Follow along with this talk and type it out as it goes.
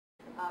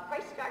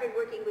Price started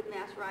working with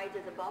Mass Rides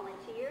as a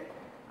volunteer,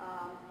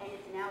 and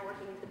is now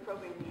working as the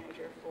program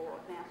manager for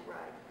Mass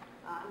Rides.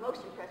 I'm most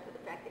impressed with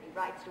the fact that he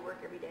rides to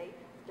work every day.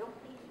 Don't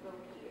please vote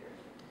here.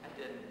 I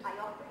didn't. I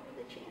offered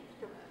you the chance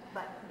to,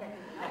 but that's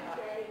a nice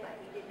day, but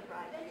he didn't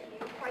try. Thank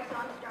you, Price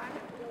Armstrong,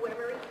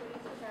 whoever is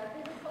pleased to have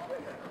his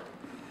folder.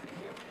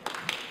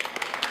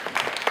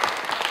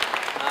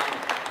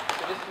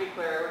 So just to be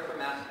clear, I work for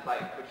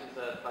MassBike, which is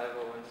a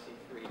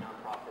 501c3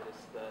 nonprofit.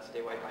 It's the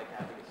statewide bike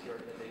advocacy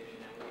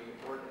organization, and we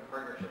work in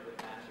partnership with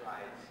Mass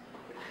Rides,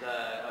 which is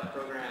a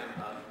program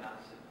of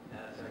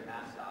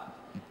MassDOT,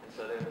 and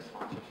so they're the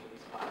sponsors for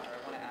these classes.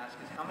 I want to ask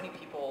is how many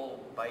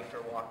people biked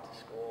or walked to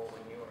school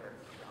when you were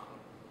young?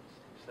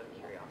 Just out of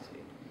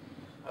curiosity.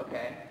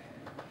 Okay.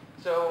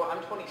 So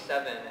I'm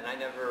 27, and I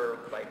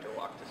never biked or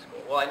walked to school.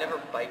 Well, I never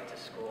biked to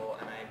school,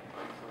 and I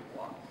briefly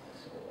walked to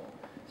school.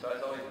 So I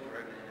was always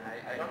driven.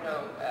 I don't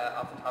know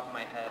off the top of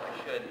my head,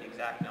 I should, the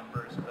exact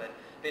numbers, but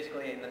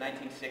basically in the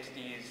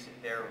 1960s,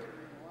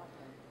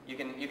 you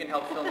can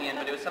help fill me in,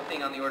 but it was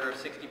something on the order of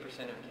 60%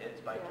 of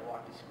kids bike or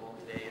walk to school.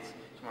 Today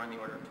it's more on the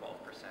order of 12%.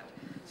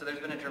 So there's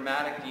been a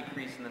dramatic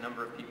decrease in the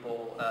number of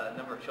people,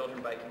 number of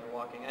children biking or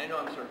walking. And I know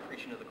I'm sort of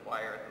preaching to the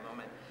choir at the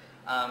moment.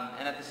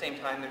 And at the same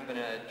time, there's been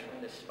a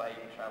tremendous spike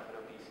in childhood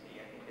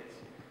obesity.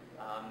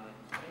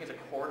 I think it's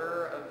a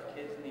quarter of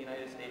kids in the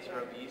United States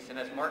are obese. And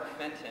as Mark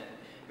Fenton,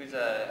 who's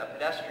a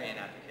pedestrian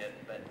advocate,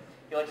 but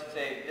he likes to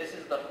say, this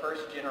is the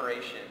first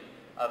generation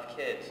of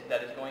kids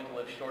that is going to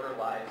live shorter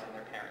lives than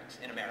their parents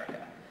in America.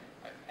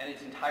 And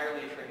it's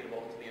entirely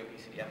attributable to the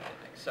obesity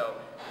epidemic. So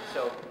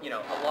you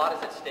know, a lot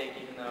is at stake,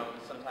 even though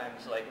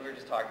sometimes, like we were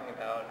just talking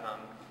about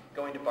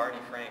going to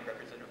Barney Frank,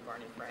 Representative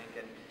Barney Frank,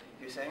 and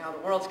he was saying, oh, the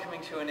world's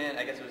coming to an end.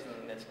 I guess it was in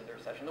the midst of the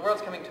recession. The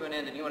world's coming to an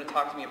end, and you want to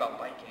talk to me about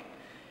biking.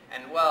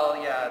 And well,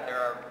 yeah, there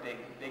are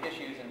big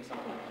issues, and some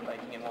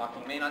biking and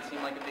walking may not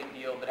seem like a big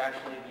deal, but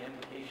actually the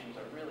implications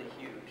are really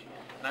huge.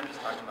 And I'm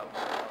just talking about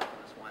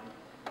this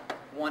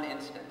one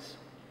instance.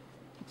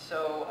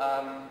 So,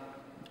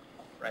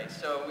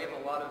 so we have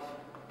a lot of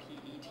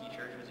PE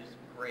teachers, which is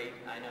great.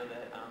 I know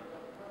that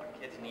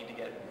kids need to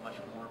get much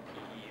more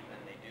PE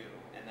than they do,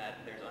 and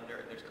that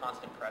there's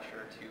constant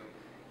pressure to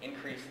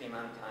increase the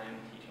amount of time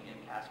teaching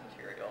in-class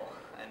material.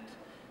 And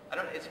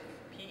is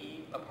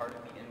PE a part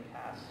of the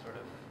in-class sort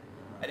of?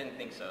 I didn't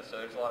think so. So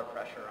there's a lot of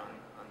pressure on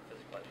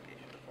physical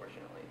education,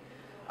 unfortunately.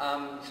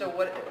 So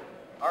what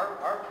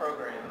our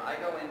program, I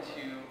go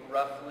into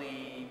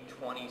roughly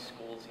 20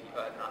 schools.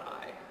 Not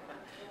I.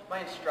 My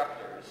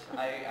instructors,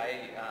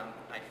 I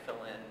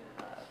fill in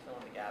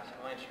the gaps.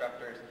 My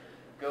instructors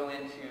go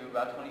into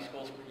about 20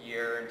 schools per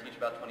year and teach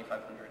about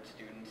 2,500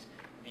 students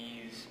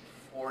these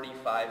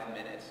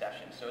 45-minute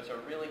sessions. So it's a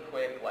really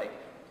quick,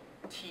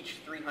 teach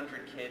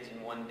 300 kids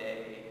in one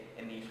day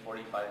in these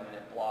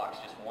 45-minute blocks,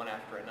 just one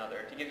after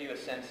another, to give you a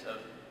sense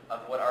of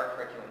what our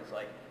curriculum is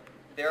like.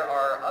 There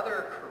are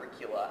other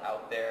curricula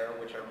out there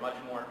which are much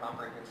more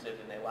comprehensive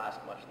and they last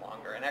much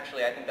longer. And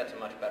actually, I think that's a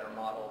much better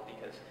model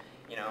because,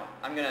 you know,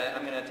 I'm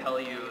gonna tell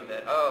you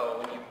that,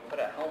 oh, when you put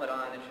a helmet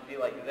on, it should be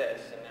like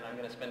this, and then I'm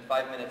gonna spend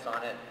 5 minutes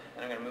on it,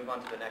 and I'm gonna move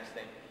on to the next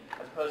thing.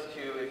 As opposed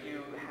to if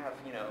you have,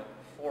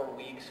 4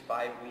 weeks,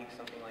 5 weeks,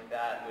 something like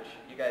that, which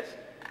you guys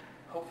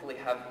hopefully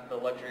have the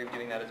luxury of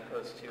doing that as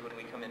opposed to when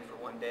we come in for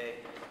one day.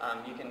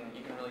 You can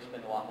really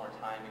spend a lot more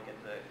time and get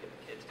the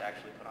kids to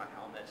actually put on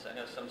helmets. I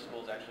know some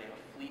schools actually have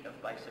a fleet of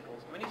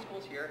bicycles. How many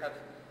schools here have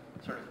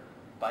sort of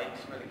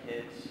bikes for the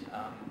kids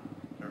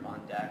sort of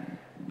on deck?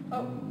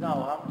 Oh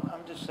no,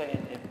 I'm just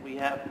saying if we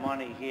have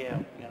money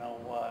here,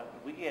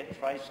 we get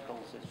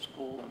tricycles at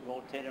school and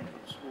rotate them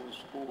from school to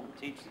school and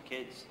teach the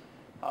kids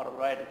how to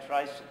ride a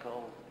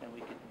tricycle, and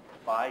we could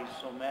buy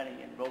so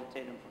many and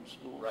rotate them from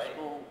school to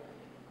school.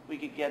 We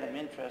could get them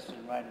interested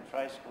in riding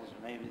tricycles,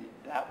 and maybe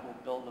that will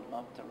build them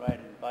up to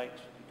riding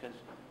bikes, because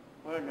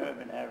we're in an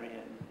urban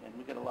area and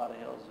we get a lot of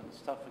hills and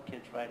it's tough for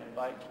kids riding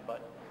bikes,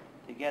 but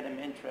to get them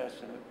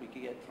interested, if we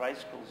could get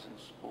tricycles in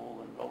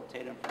school and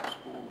rotate them from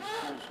school to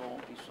school so it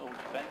won't be so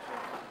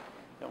expensive,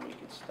 then we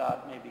could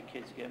start maybe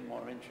kids getting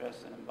more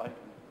interested in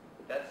biking.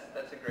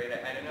 That's a great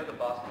idea. I know the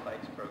Boston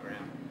Bikes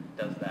program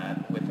does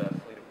that with a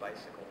fleet of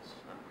bicycles.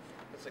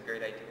 That's a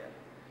great idea.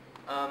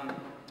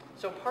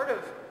 So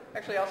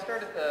actually, I'll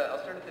start at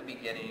the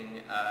beginning,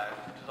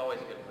 which is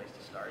always a good place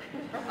to start.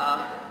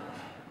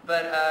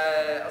 But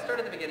I'll start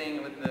at the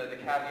beginning with the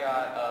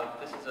caveat of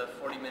this is a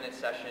 40-minute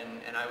session,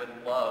 and I would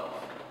love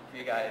for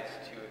you guys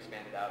to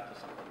expand it out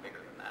to something bigger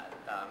than that.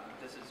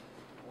 This is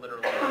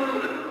literally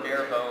a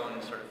bare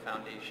bones sort of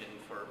foundation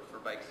for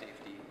bike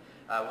safety,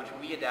 which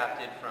we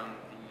adapted from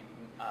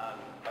the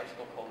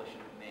Bicycle Coalition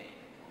of Maine,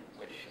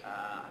 which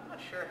I'm not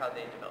sure how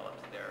they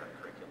developed their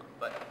curriculum,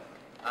 but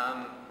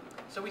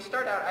so we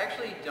start out. I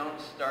actually don't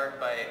start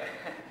by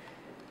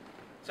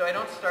I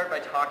don't start by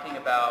talking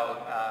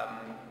about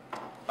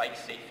bike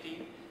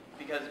safety,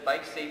 because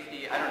bike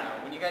safety, I don't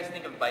know, when you guys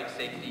think of bike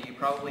safety, you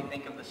probably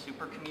think of the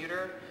super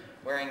commuter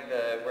wearing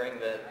the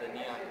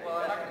neon. Well,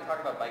 I'm not going to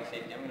talk about bike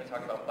safety. I'm going to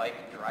talk about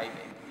bike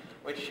driving,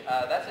 which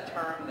that's a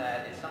term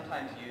that is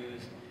sometimes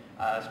used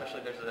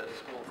especially there's a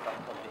school of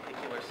thought called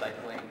vehicular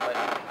cycling. But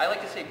I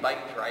like to say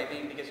bike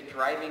driving because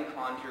driving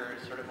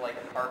conjures sort of like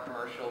a car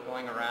commercial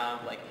going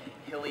around like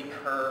hilly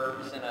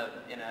curves in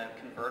a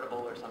convertible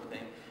or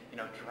something,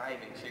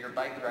 driving. So you're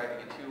bike driving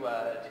it to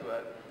a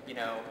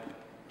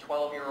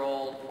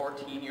 12-year-old,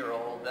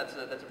 14-year-old. That's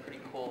a pretty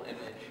cool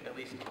image, at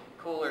least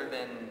cooler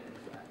than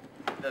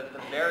the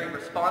very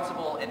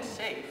responsible and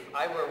safe.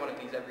 I wear one of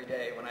these every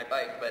day when I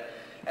bike, but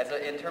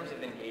in terms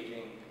of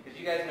engaging, because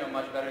you guys know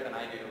much better than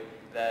I do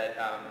that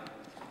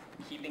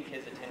keeping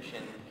kids'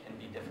 attention can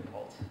be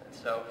difficult. And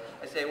so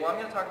I say, well, I'm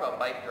going to talk about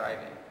bike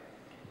driving.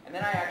 And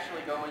then I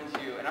actually go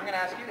into, and I'm going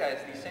to ask you guys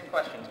these same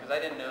questions, because I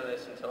didn't know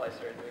this until I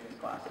started doing these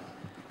classes.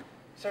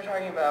 Start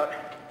talking about,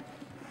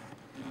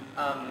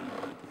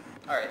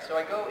 all right, so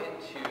I go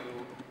into,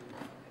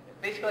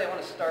 basically I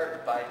want to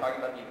start by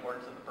talking about the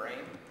importance of the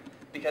brain,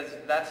 because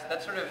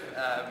that's sort of,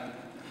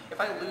 if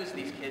I lose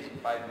these kids in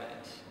 5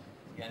 minutes,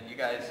 again, you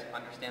guys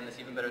understand this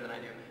even better than I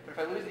do, but if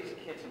I lose these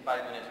kids in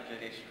 5 minutes,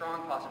 which is a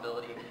strong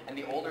possibility, and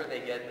the older they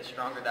get, the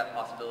stronger that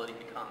possibility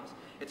becomes.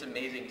 It's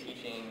amazing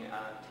teaching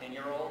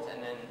 10-year-olds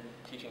and then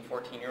teaching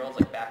 14-year-olds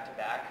like back to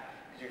back,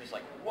 because you're just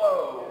like,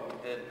 whoa,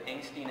 the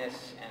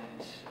angstiness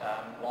and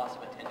loss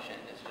of attention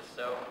is just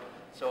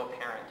so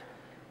apparent.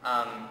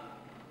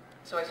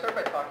 So I start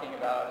by talking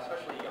about,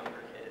 especially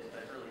younger kids,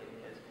 but early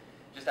kids,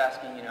 just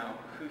asking,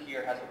 who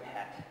here has a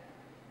pet?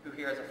 Who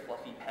here has a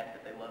fluffy pet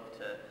that they love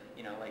to,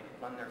 like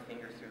run their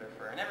fingers through their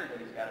fur? And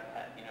everybody's got a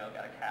pet,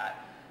 got a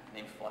cat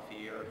named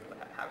Fluffy, or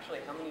actually,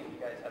 how many of you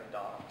guys have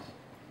dogs?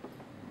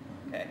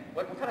 Okay,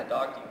 what kind of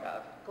dog do you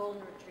have?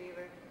 Golden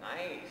Retriever.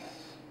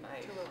 Nice.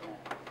 2 of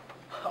them.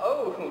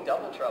 Oh,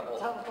 double trouble.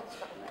 Double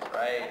trouble.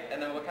 Right,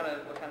 and then what kind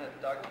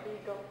of dog? A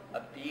beagle.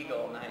 A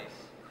beagle, nice.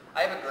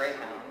 I have a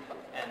greyhound,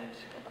 and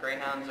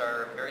greyhounds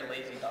are very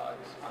lazy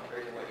dogs,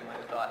 contrary to what you might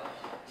have thought.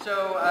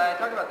 So I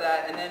talk about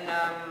that, and then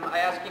I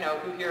ask,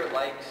 who here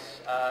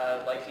likes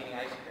eating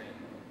ice cream?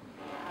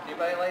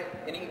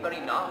 Anybody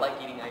not like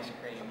eating ice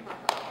cream?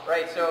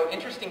 Right, so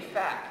interesting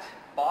fact,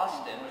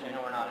 Boston, which I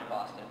know we're not in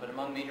Boston, but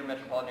among major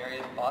metropolitan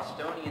areas,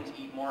 Bostonians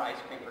eat more ice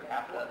cream per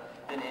capita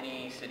than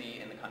any city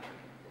in the country.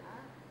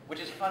 Which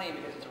is funny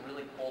because it's a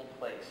really cold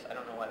place. I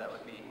don't know why that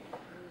would be.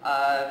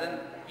 Then,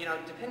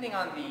 depending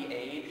on the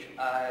age,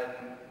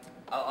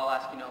 I'll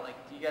ask, do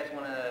you guys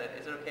want to,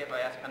 is it okay if I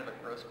ask kind of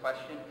a gross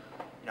question?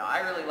 I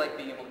really like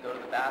being able to go to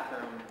the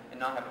bathroom and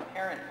not have a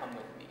parent come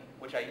with me,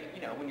 which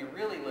when you're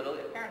really little, a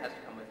parent has to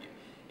come with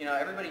you.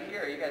 Everybody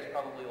here, you guys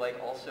probably like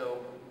also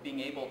being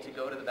able to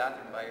go to the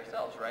bathroom by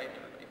yourselves, right?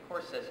 Everybody, of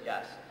course, says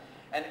yes.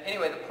 And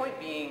anyway, the point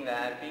being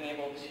that being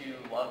able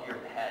to love your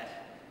pet,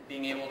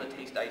 being able to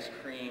taste ice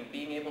cream,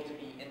 being able to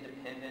be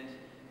independent,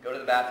 go to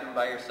the bathroom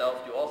by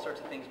yourself, do all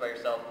sorts of things by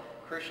yourself,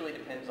 crucially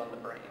depends on the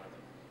brain.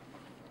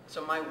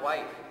 So my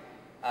wife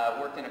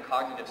worked in a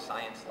cognitive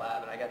science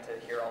lab, and I got to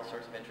hear all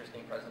sorts of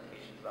interesting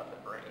presentations about the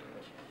brain,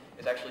 which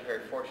is actually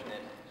very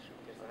fortunate,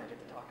 because then I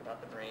get to talk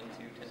about the brain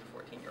to 10 to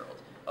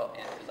 14-year-olds. Oh,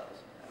 and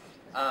yourselves.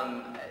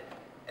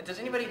 Does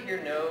anybody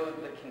here know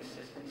the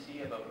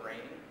consistency of a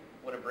brain?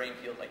 What a brain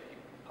feels like? You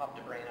popped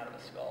a brain out of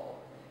a skull.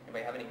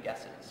 Anybody have any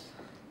guesses?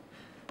 What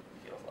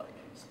it feels like?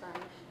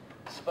 Sponge.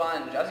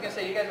 Sponge. I was going to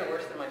say, you guys are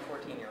worse than my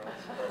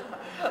 14-year-olds.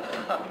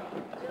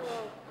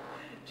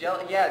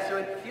 Jello. Yeah, so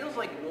it feels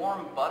like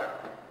warm butter.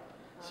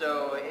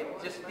 So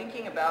just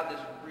thinking about this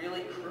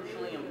really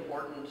crucially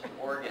important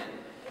organ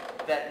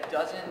that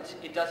doesn't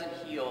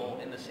heal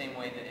in the same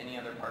way that any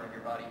other part of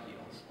your body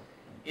heals.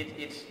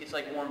 It's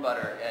like warm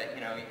butter. If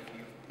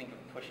you think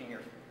of pushing the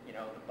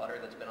butter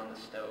that's been on the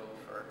stove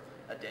for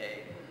a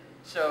day.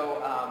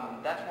 So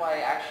that's why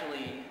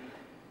actually,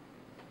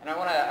 and I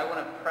want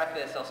to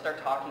preface. I'll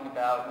start talking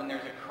about when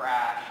there's a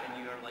crash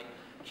and you're like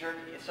jerk.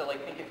 So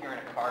like think if you're in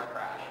a car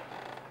crash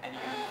and you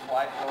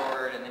fly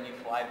forward and then you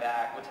fly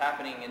back. What's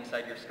happening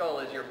inside your skull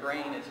is your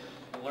brain is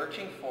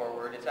lurching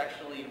forward. It's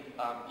actually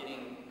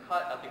getting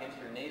cut up against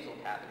your nasal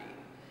cavity,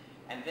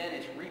 and then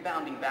it's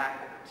rebounding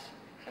backwards.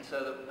 And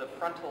so the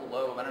frontal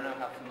lobe, I don't know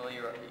how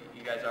familiar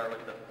you guys are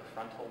with the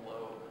frontal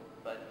lobe,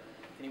 but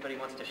if anybody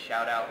wants to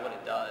shout out what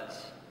it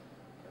does.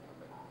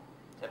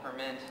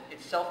 Temperament,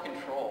 it's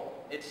self-control.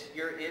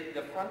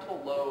 The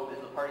frontal lobe is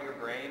the part of your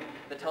brain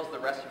that tells the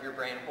rest of your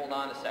brain, hold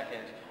on a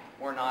second,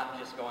 we're not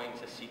just going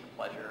to seek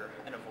pleasure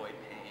and avoid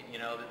pain.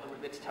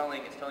 It's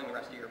telling the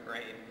rest of your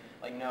brain,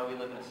 like, no, we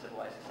live in a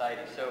civilized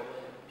society. So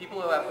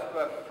people who have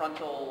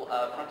frontal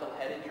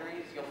head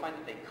injuries, you'll find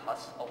that they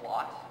cuss a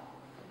lot.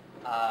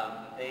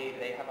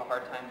 They have a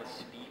hard time with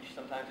speech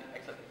sometimes,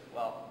 except,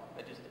 well,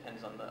 it just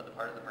depends on the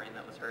part of the brain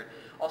that was hurt.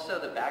 Also,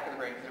 the back of the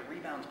brain, because it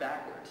rebounds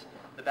backwards.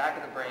 The back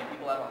of the brain,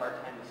 people have a hard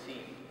time with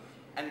seeing.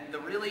 And the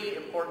really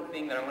important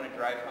thing that I want to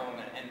drive home,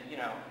 and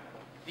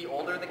the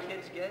older the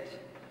kids get,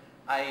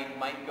 I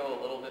might go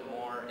a little bit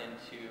more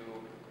into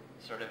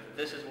sort of,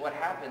 this is what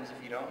happens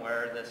if you don't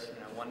wear this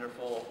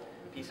wonderful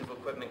piece of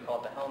equipment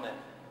called the helmet.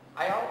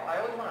 I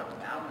always want to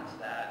balance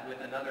that with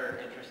another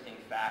interesting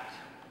fact,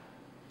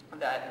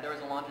 that there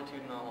was a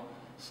longitudinal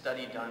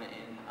study done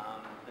in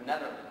the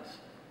Netherlands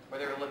where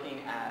they were looking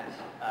at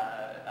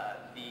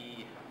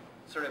the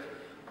sort of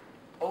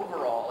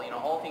overall,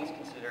 all things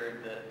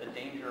considered, the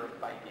danger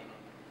of biking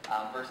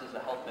versus the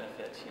health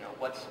benefits.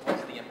 What's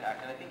the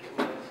impact? And I think it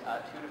was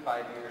 2 to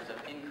 5 years of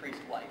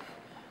increased life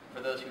for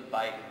those who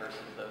bike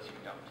versus those who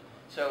don't.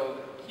 So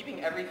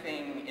keeping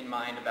everything in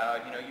mind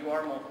about, you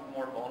are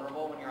more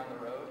vulnerable when you're on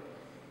the road.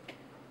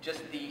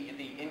 Just the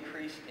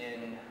increase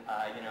in,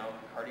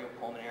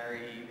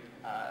 cardiopulmonary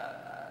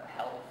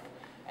health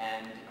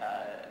and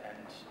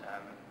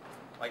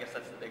I guess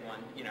that's the big one,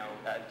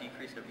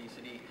 decreased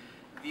obesity.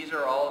 These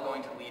are all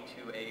going to lead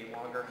to a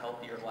longer,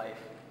 healthier life,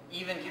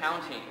 even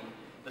counting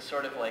the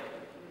sort of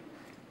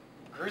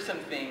gruesome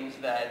things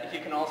that you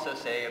can also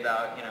say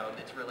about,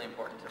 it's really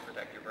important to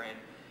protect your brain.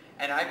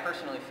 And I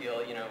personally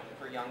feel,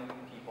 for young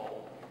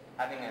people,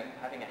 having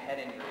a head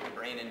injury, a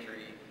brain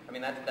injury,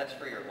 that's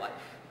for your life.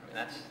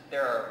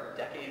 There are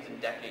decades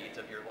and decades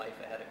of your life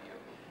ahead of you,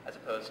 as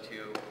opposed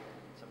to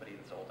somebody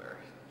that's older.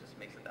 It just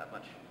makes it that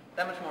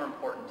much more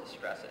important to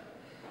stress it.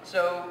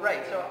 So,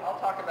 right, so I'll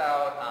talk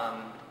about,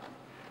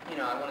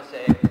 I want to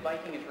say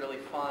biking is really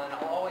fun.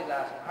 I'll always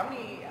ask,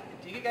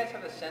 do you guys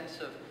have a sense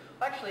of,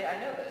 actually I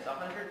know this,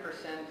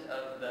 100%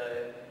 of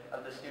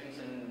the students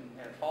in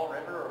Fall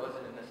River, or was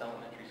it in this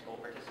elementary school,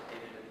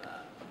 participated in the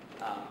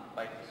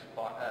bike.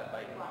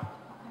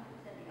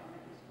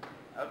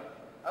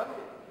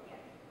 Okay.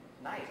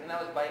 Nice. And that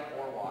was bike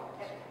or walk?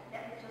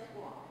 That was just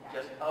walk.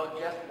 Just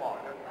walk.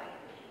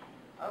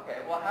 Okay.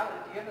 Well,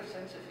 do you have a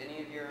sense if any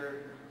of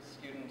your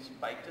students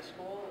bike to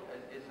school?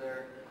 Is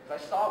there?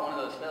 Because I saw one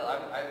of those.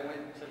 I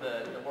went to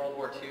the World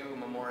War II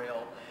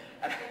memorial,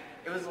 and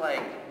it was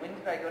like, when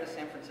did I go to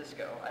San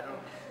Francisco?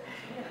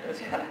 It was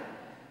kind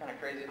of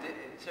crazy.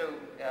 So,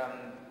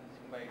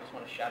 somebody just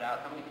want to shout out,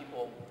 how many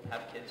people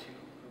have kids who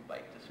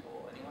bike to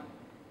school? Anyone?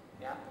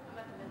 Yeah? I'm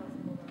at the middle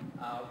school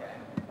though. Oh, okay.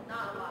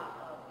 Not a lot,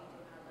 but we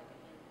do have like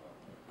a handful of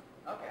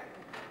kids. Okay.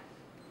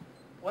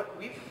 What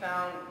we've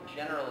found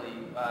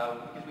generally,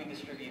 because we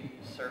distribute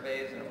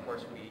surveys and of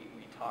course we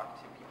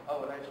talk to people.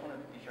 Oh, and I just want to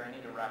be sure, I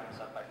need to wrap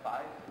this up by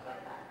 5? Is that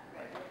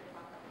right?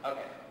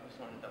 Okay, I just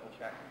wanted to double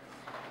check.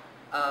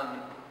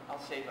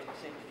 I'll save a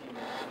few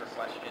minutes for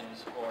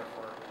questions or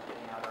for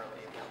getting out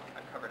early.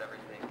 I've covered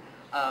everything.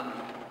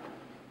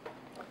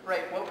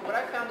 Right. What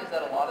I found is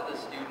that a lot of the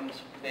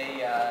students,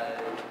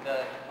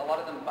 a lot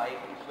of them bike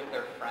with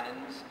their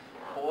friends.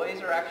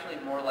 Boys are actually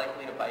more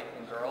likely to bike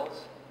than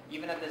girls,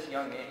 even at this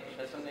young age.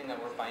 That's something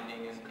that we're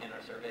finding in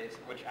our surveys,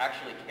 which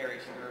actually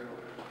carries through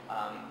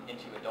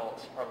into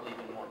adults, probably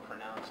even more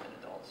pronounced in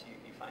adults.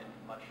 You find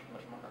much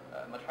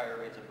higher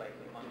rates of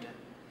biking among men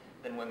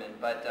than women.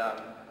 But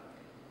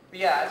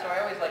yeah, so I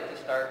always like to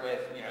start with,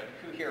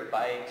 who here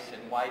bikes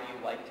and why do you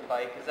like to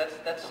bike? Because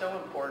that's so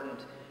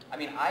important.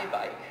 I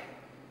bike.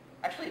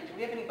 Actually, do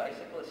we have any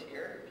bicyclists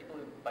here? People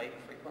who bike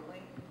frequently?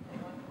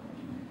 Anyone?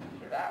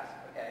 Should have asked.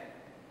 Okay.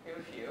 We have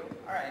a few.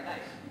 All right,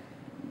 nice.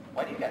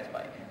 Why do you guys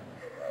bike?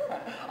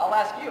 I'll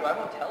ask you. I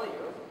won't tell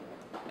you.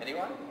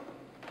 Anyone?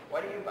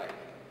 Why do you bike?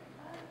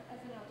 As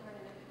an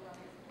alternative to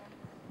running.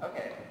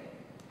 Okay.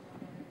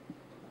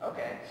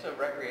 Okay. So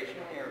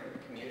recreationally or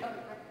commuting?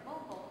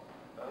 Both.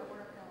 Both?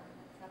 Work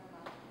 7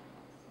 miles.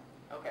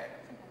 Okay.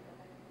 Sometimes I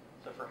bike.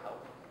 So for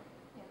health?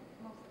 Yeah,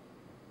 mostly.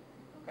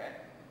 Okay.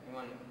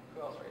 Anyone? Who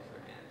else raised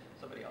their hand?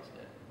 Somebody else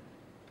did.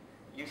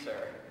 You,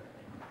 sir.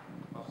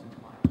 About 6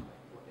 miles,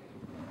 4 days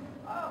a week.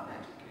 Oh,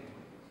 nice.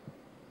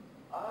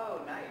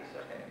 Oh, nice.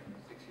 Okay.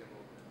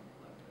 6-year-old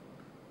left.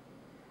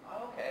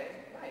 Oh,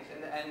 okay. Nice.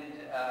 And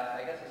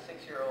I guess a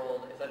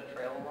 6-year-old, is that a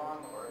trail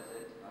along or is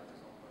it Not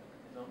his own bike.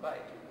 his own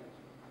bike?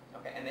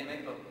 Okay. And they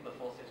make the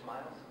full 6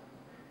 miles?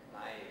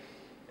 Nice.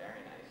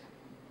 Very nice.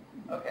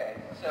 Okay.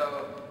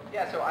 So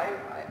yeah. So I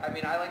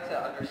like to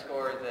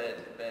underscore that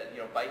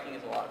biking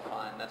is a lot of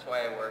fun. That's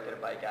why I work at a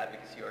bike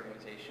advocacy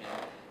organization.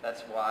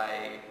 That's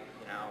why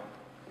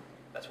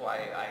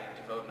I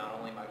devote not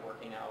only my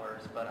working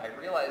hours, but I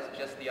realized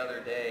just the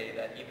other day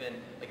that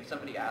even, if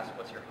somebody asks,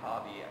 what's your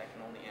hobby, I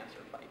can only answer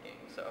biking.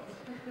 So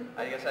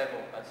I guess I have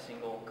a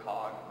single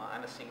cog.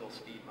 I'm a single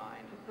speed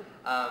mind.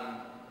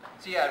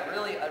 So yeah,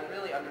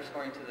 really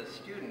underscoring to the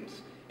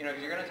students,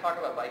 because you're going to talk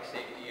about bike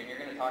safety and you're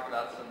going to talk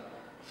about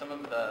some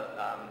of the,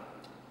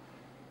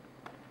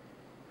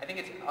 I think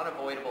it's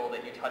unavoidable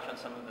that you touch on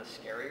some of the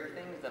scarier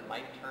things that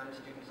might turn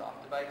students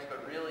off to bikes,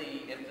 but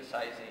really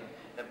emphasizing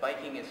that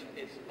biking is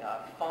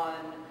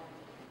fun,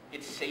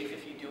 it's safe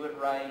if you do it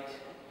right,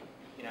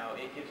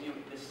 it gives you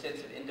this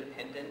sense of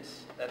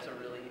independence. That's a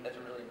really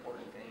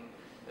important thing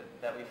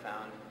that we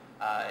found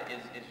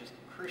is just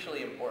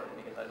crucially important,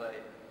 because as I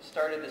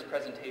started this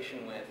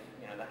presentation with,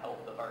 the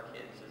health of our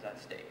kids is at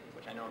stake,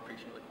 which I know I'm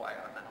preaching to the choir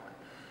on that one.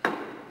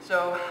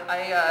 So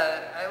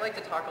I like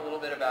to talk a little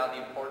bit about the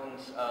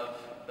importance of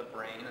the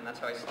brain, and that's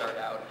how I start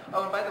out.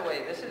 Oh, and by the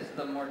way, this is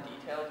the more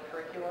detailed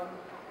curriculum,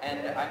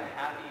 and I'm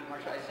happy,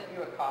 Marcia, I sent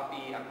you a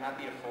copy. I'm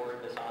happy to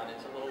forward this on.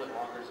 It's a little bit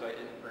longer, so I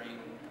didn't bring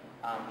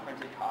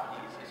printed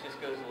copies. It just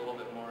goes a little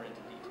bit more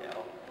into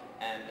detail,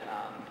 and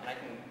I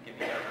can give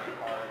you guys a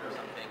card or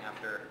something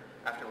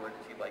afterwards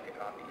if you'd like a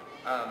copy.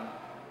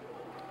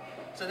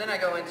 So then I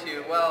go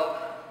into, well,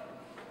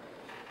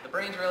 the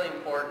brain's really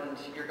important.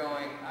 You're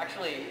going,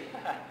 actually,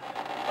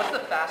 what's the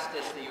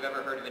fastest that you've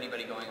ever heard of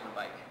anybody going on a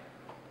bike?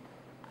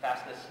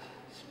 Fastest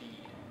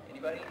speed.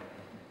 Anybody?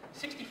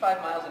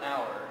 65 miles an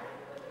hour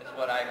is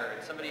what I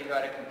heard. Somebody who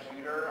had a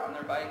computer on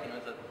their bike, and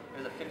it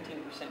was a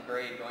 15%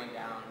 grade going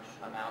down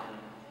a mountain.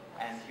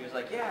 And he was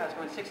like, yeah, I was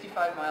going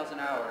 65 miles an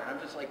hour. And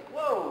I'm just like,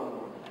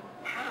 whoa,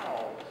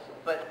 how?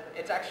 But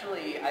it's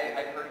actually,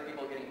 I've heard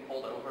people getting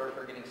pulled over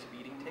for getting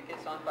speeding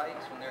tickets on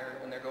bikes when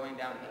they're going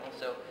downhill.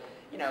 So,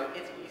 you know,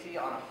 it's easy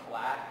on a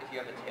flat, if you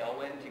have a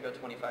tailwind, to go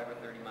 25 or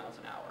 30 miles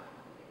an hour,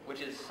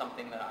 which is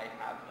something that I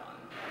have done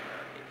on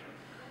rare occasion.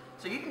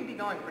 So you can be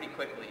going pretty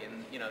quickly,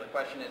 and, you know, the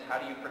question is, how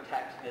do you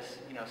protect this,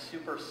 you know,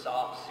 super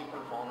soft, super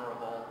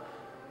vulnerable,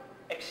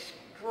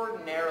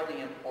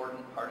 extraordinarily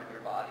important part of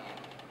your body?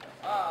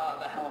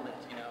 The helmet,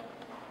 you know.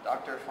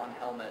 Dr. von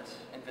Helmet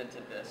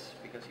invented this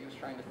because he was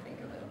trying to think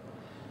of it.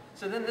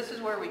 So then this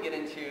is where we get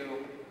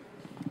into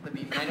the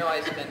beef. And I know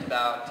I spent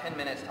about 10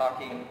 minutes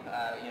talking,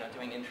 you know,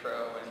 doing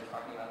intro and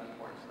talking about the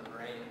importance of the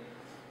brain.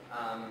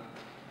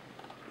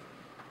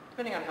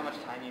 Depending on how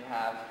much time you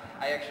have,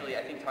 I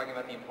think talking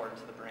about the importance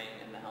of the brain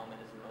in the helmet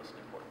is the most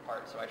important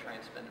part. So I try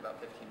and spend about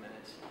 15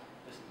 minutes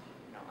just,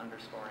 you know,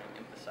 underscoring,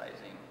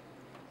 emphasizing.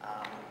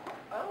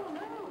 Oh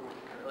no!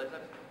 I realized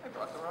I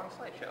brought the wrong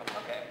slideshow.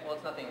 Okay, well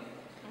it's nothing.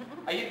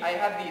 I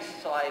have these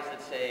slides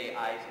that say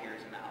eyes,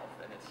 ears, mouth,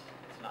 and it's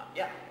not.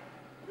 Yeah.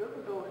 Do you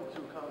ever go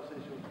into a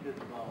conversation with kids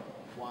about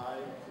why,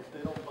 if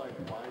they don't bike,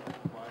 why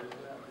is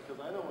that?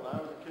 Because I know when I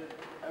was a kid,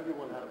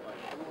 everyone had a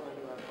bike. Everyone I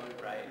knew had a bike.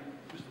 Right.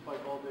 You used to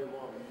bike all day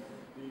long.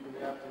 You leave in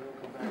the afternoon,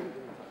 come back at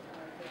dinner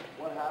time.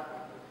 What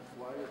happened?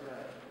 Why is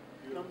that?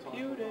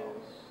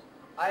 Computers.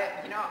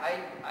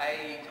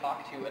 I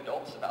talk to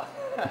adults about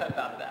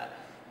about that.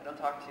 I don't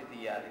talk to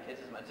the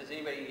kids as much. Does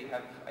anybody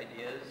have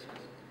ideas?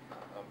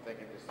 I'm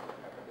thinking this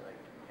happened like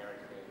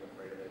parents being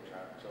afraid of their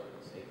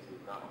children's safety,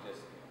 not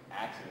just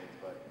accidents,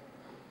 but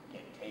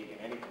getting taken,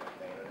 anything like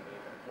that. You know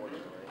what I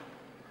mean? Unfortunately,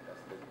 that's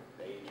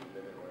the age we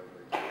live in where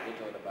we're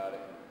vigilant about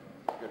it.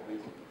 Good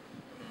reason.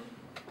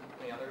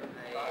 Any other?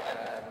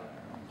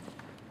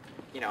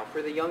 You know,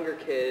 for the younger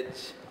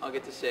kids, I'll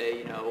get to say,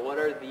 you know, what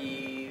are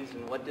these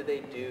and what do they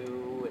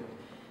do?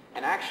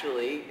 And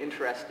actually,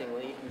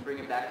 interestingly, you can bring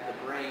it back to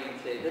the brain and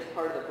say this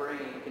part of the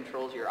brain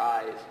controls your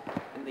eyes.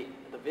 And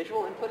the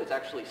visual input is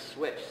actually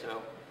switched.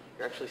 So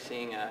you're actually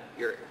seeing,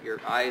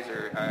 your eyes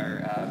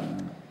are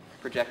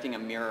projecting a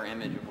mirror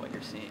image of what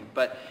you're seeing.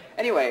 But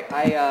anyway,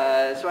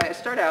 so I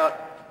start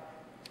out,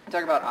 I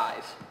talk about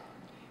eyes.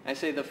 And I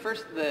say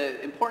the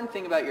important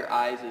thing about your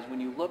eyes is when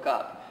you look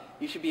up,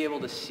 you should be able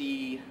to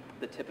see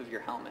the tip of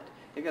your helmet.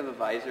 If you have a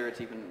visor,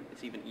 it's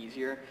even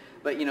easier.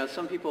 But you know,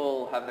 some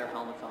people have their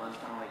helmets on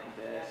kind of like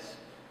this,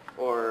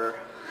 or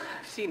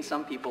I've seen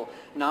some people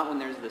not when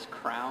there's this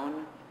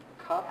crown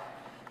cup,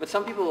 but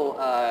some people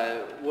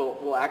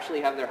will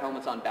actually have their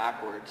helmets on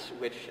backwards.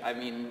 Which I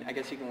mean, I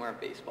guess you can wear a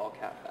baseball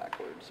cap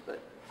backwards, but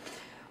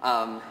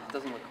it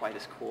doesn't look quite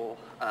as cool.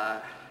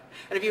 And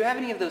if you have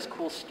any of those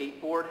cool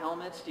skateboard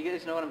helmets, do you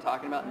guys know what I'm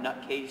talking about?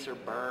 Nutcase or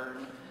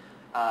Burn.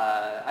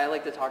 I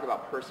like to talk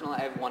about personal. I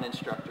have one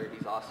instructor.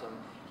 He's awesome.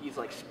 He's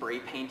like spray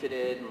painted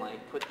it and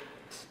like put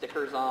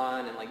stickers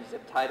on and like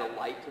zip tied a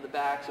light to the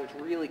back, so it's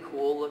really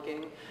cool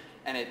looking,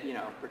 and it, you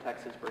know,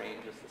 protects his brain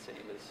just the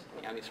same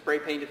as, I mean, spray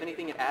paint. If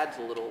anything, it adds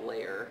a little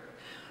layer.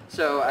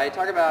 So I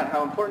talk about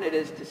how important it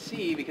is to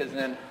see, because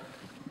then,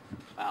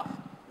 well,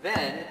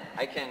 then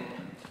I can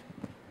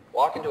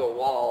walk into a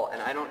wall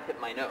and I don't hit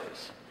my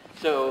nose.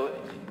 So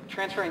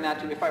transferring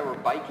that to if I were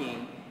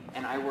biking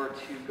and I were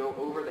to go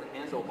over the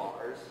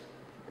handlebars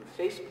and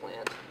face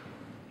plant,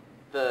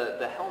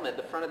 the helmet,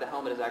 the front of the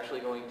helmet is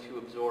actually going to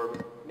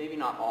absorb, maybe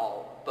not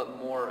all, but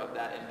more of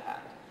that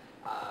impact,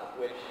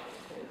 which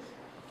is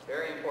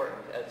very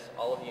important, as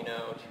all of you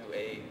know,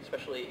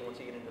 especially once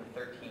you get into the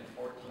 13,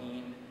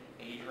 14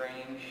 age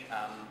range,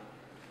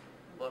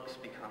 looks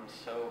become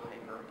so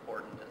hyper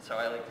important. And so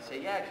I like to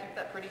say, yeah, keep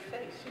that pretty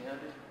face, you know,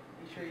 just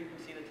be sure you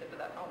can see the tip of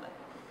that helmet.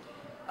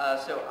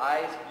 So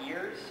eyes,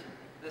 ears,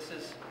 this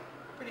is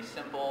pretty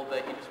simple,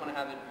 but you just want to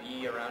have a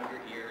V around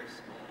your ears.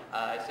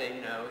 I say,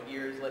 you know,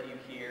 ears let you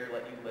hear,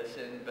 let you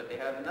listen, but they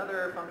have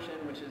another function,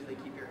 which is they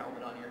keep your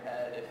helmet on your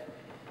head.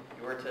 If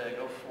you were to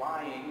go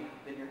flying,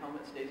 then your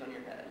helmet stays on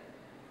your head,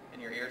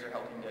 and your ears are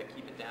helping to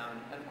keep it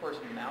down. And of course,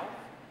 mouth,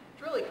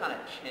 it's really kind of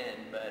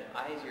chin, but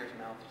eyes, ears,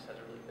 mouth just has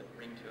a really good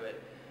ring to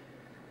it,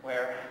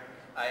 where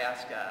I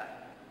ask,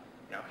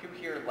 you know, who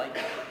here likes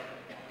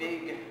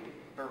big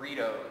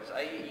burritos?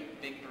 I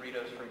eat big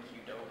burritos from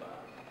Qdoba.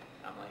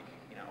 I'm like,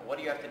 you know, what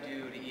do you have to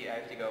do to eat? I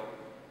have to go,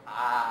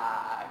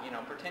 you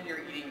know, pretend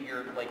you're eating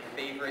your like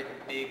favorite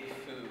big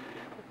food.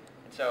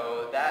 And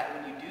so that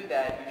when you do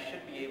that, you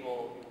should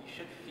feel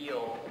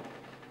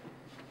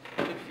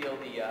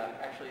the,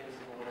 actually this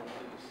is a little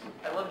loose.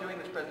 I love doing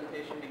this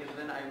presentation because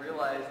then I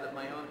realize that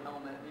my own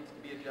helmet needs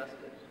to be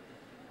adjusted.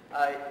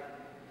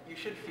 You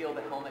should feel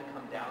the helmet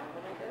come down a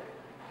little bit.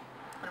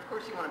 And of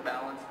course you want to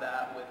balance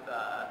that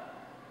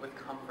with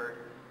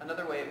comfort.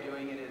 Another way of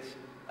doing it is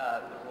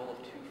the rule of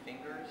 2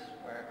 fingers,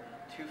 where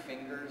 2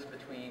 fingers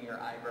between your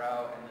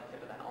eyebrow and the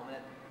tip of the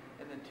helmet,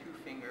 and then 2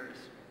 fingers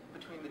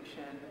between the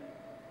chin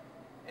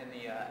and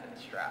the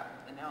strap.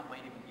 And now it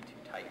might even be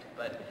too tight.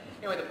 But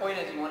anyway, the point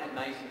is you want it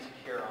nice and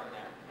secure on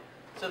there.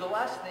 So the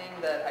last thing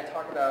that I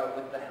talk about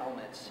with the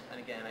helmets, and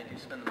again, I do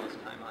spend the most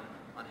time on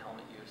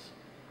helmet use,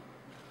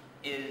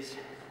 is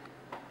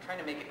trying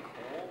to make it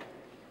cool.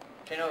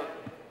 Which I know,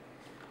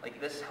 like,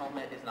 this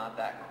helmet is not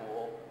that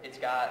cool. It's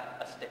got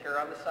a sticker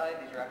on the side.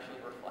 These are actually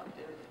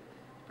reflective. It's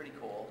pretty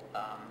cool.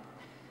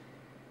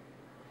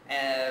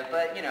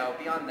 But, you know,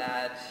 beyond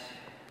that,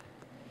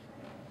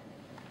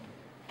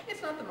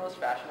 it's not the most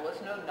fashionable.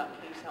 It's no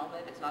nutcase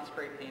helmet. It's not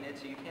spray painted,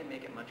 so you can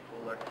make it much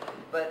cooler.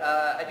 But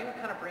I do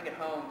kind of bring it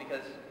home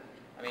because,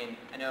 I mean,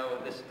 I know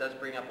this does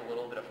bring up a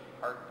little bit of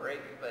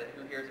heartbreak, but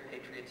who here is a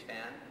Patriots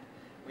fan?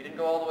 We didn't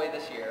go all the way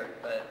this year,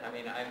 but I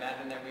mean, I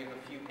imagine that we have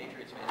a few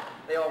Patriots fans.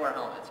 They all wear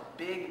helmets.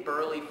 Big,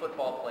 burly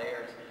football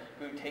players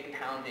who take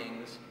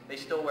poundings, they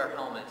still wear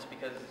helmets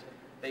because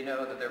they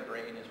know that their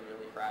brain is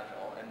really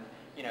fragile. And,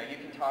 you know, you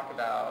can talk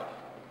about,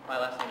 my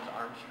last name is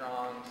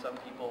Armstrong, some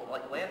people,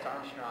 like Lance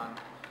Armstrong,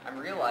 I'm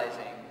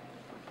realizing,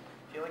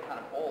 feeling kind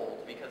of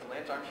old because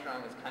Lance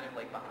Armstrong is kind of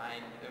like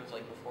behind, it was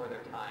like before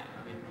their time.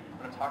 I mean,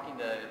 when I'm talking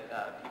to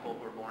people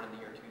who were born in the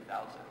year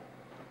 2000,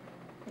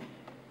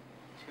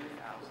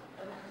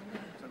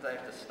 sometimes I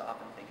have to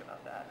stop and think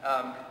about that.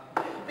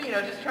 But you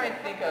know, just try and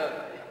think of,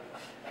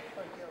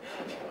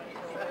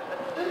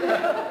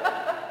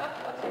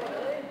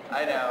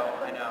 I know,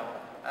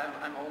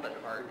 I'm old at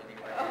heart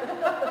anyway.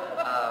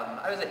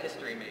 I was a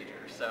history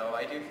major, so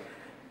I do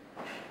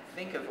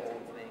think of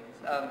old things.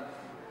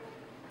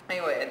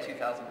 Anyway, at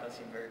 2000 does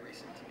seem very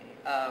recent to me.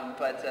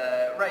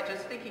 Right,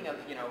 just thinking of,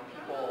 you know,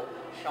 people,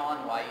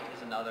 Shaun White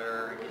is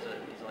another, he's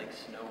like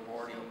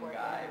snowboarding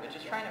guy, but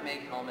just trying to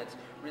make helmets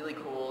really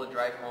cool and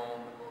drive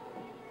home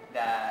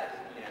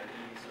that, you know,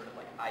 these sort of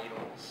like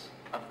idols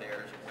of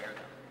theirs wear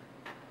them.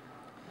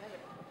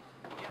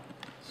 Yeah.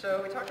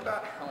 So we talked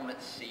about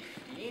helmet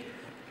safety,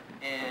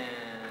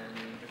 and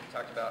we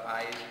talked about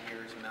eyes,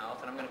 ears,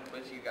 mouth, and I'm going to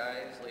quiz you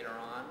guys later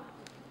on,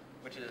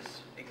 which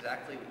is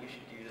exactly what you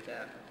should do to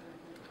them.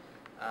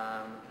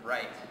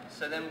 Right.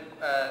 So then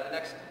the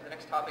next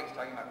topic is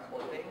talking about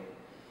clothing,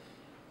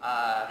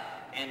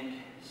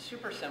 and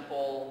super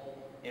simple.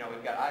 You know,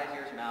 we've got eyes,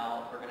 ears,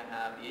 mouth. We're going to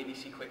have the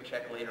ABC Quick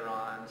Check later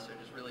on. So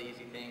just really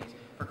easy things.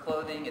 For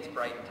clothing, it's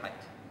bright and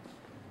tight.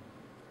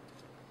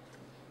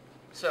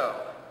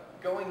 So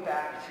going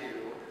back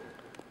to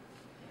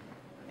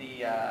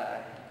the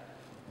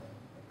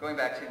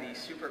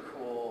super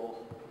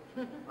cool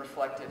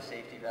reflective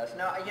safety vest.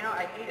 Now, you know,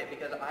 I hate it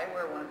because I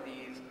wear one of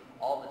these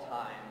all the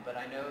time, but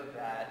I know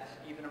that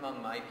even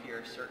among my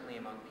peers, certainly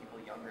among people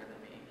younger than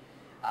me,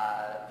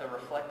 the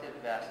reflective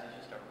vest is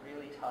just a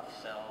really tough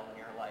sell when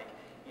you're like,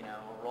 you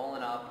know,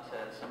 rolling up to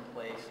some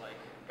place like,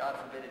 God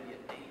forbid it be a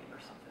date or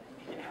something,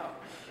 you know,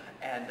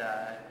 and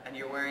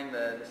you're wearing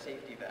the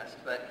safety vest.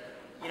 But,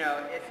 you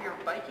know, if you're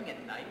biking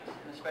at night,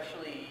 and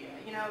especially,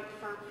 you know,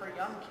 for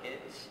young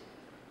kids,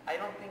 I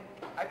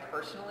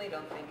personally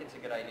don't think it's a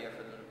good idea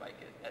for them to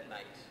bike at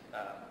night.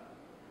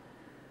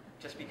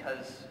 Just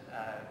because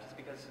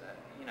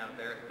you know,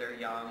 they're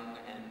young,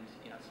 and,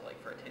 you know, so like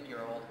for a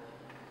 10-year-old,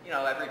 you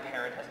know, every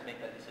parent has to make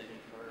that decision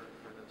for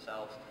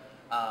themselves.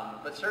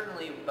 But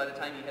certainly by the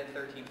time you hit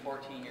 13,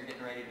 14, you're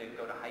getting ready to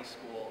go to high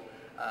school,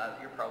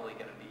 you're probably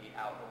going to be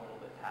out a little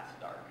bit past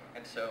dark.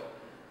 And so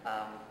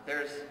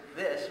there's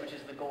this, which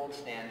is the gold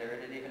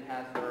standard. It even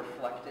has the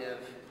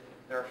reflective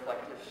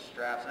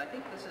straps. And I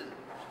think this is,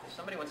 if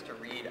somebody wants to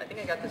read, I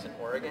think I got this in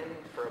Oregon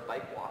for a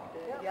bike walk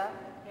day. Yeah.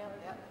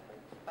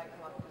 Bike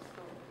walk to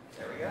school.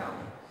 There we go.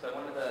 So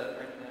one of the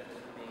fringe benefits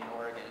of being in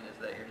Oregon is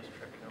that you're just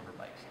tripping over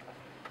bike stuff.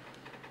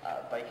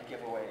 Bike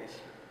giveaways.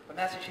 But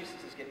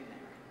Massachusetts is getting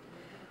there.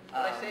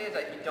 What I say is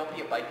that you don't be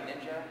a bike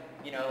ninja.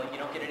 You know, like you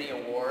don't get any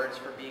awards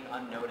for being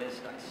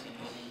unnoticed,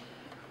 unseen.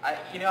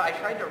 I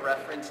tried to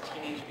reference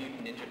Teenage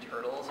Mutant Ninja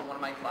Turtles in one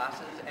of my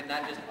classes, and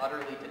that just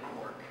utterly didn't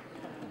work.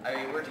 I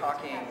mean, we're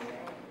talking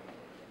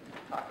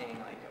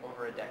like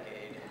over a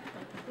decade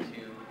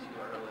too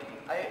early.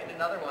 In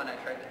another one I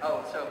tried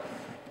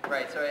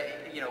to,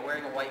 you know,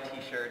 wearing a white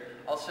t-shirt.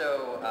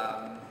 Also,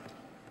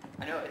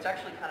 I know it's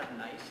actually kind of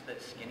nice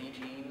that skinny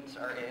jeans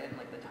are in,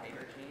 like the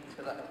tighter jeans,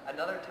 because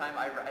another time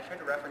I tried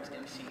to reference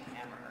MC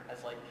Hammer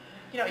as like,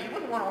 you know, you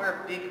wouldn't want to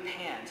wear big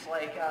pants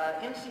like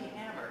MC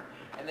Hammer,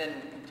 and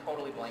then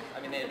totally blanked.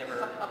 I mean, they had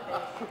never,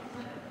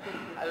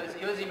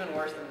 it was even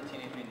worse than the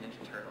Teenage Mutant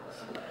Ninja Turtles.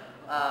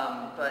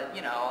 But,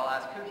 you know, I'll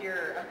ask who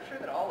here, I'm sure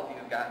that all of you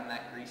have gotten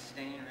that grease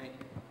stain, right?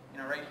 You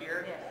know, right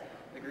here? Yes.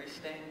 The grease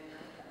stain.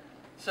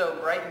 So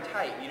bright and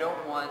tight. You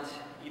don't want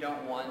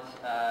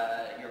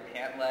your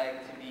pant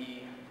leg to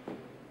be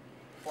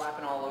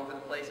flapping all over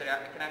the place. It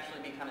can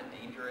actually be kind of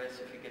dangerous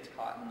if it gets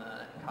caught in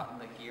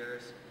the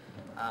gears.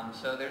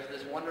 So there's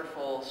this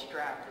wonderful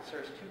strap that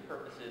serves two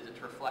purposes.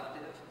 It's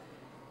reflective,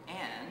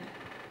 and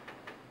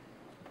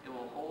it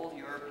will hold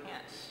your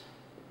pants.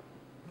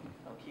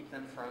 It'll keep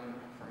them from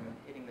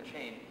hitting the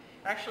chain.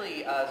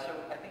 Actually, so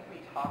I think we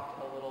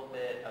talked a little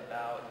bit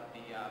about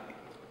the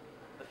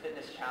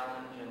fitness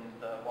challenge and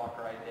the walk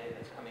ride day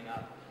that's coming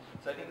up.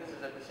 So I think this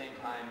is at the same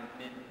time,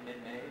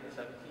 mid-May, the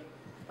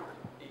 17th,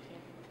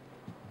 18th.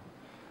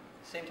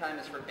 Same time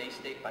as for Bay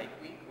State Bike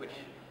Week, which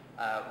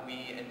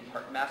we in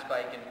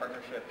MassBike in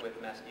partnership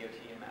with Mass DOT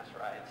and Mass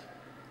Rides,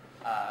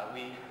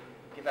 we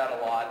give out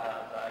a lot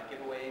of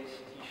giveaways,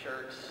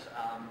 T-shirts,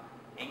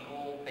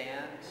 ankle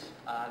bands.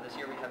 This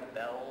year we have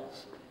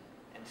bells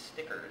and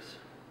stickers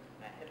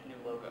and a hip new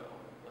logo.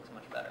 Looks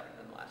much better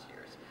than last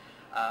year's.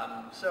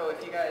 So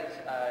if you guys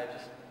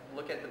just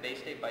look at the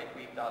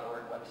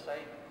BayStateBikeWeek.org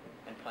website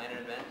and plan an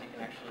event, you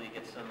can actually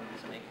get some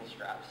ankle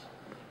straps.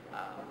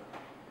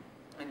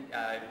 And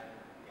I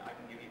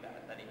can give you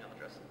that email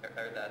address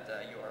or that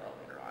URL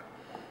later on.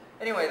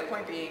 Anyway, the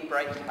point being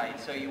bright and tight.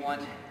 So you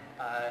want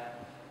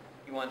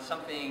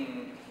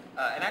something,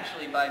 and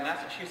actually by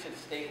Massachusetts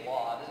state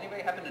law, does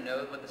anybody happen to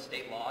know what the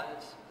state law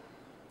is?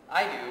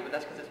 I do, but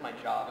that's because it's my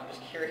job. I'm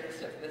just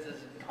curious if this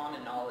is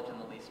common knowledge in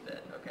the least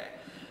bit. Okay,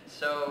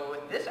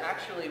 so this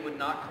actually would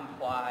not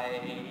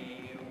comply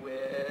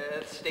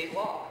with state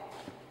law.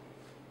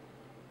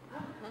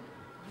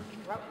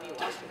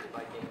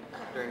 Biking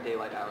during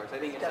daylight hours. I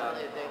think it's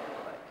Definitely a day for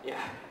bike.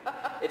 yeah.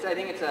 I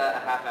think it's a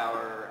half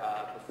hour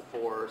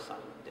before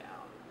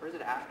sundown, or is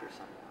it after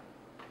sundown?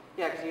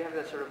 Yeah, because you have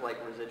that sort of like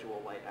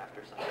residual light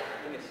after sundown.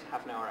 I think it's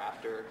half an hour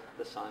after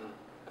the sun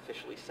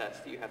officially sets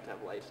that you have to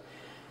have lights.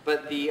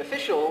 But the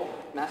official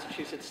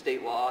Massachusetts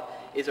state law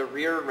is a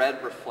rear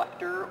red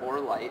reflector or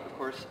light. Of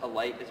course, a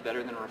light is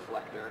better than a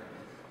reflector.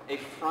 A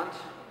front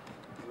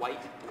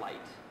white light.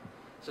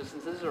 So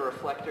since this is a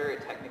reflector,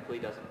 it technically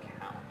doesn't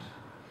count.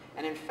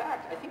 And in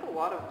fact, I think a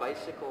lot of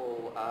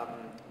bicycle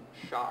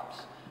shops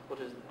will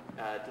just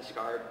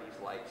discard these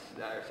lights,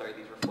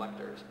 these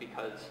reflectors,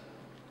 because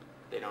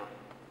they don't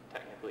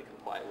technically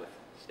comply with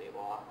state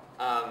law.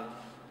 I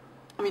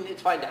mean,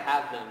 it's fine to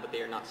have them, but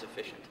they are not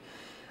sufficient.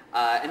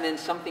 And then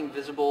something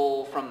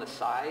visible from the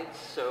sides,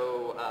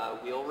 so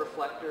wheel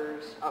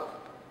reflectors,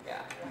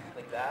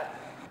 like that,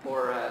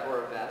 or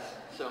a vest.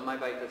 So my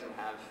bike doesn't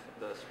have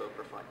the spoke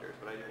reflectors,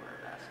 but I do wear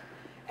a vest.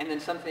 And then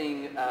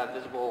something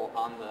visible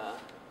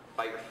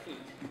by your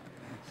feet,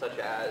 such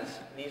as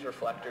these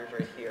reflectors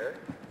right here,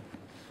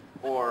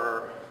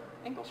 or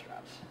ankle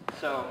straps.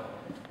 So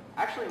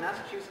actually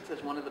Massachusetts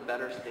has one of the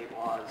better state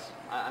laws.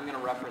 I'm going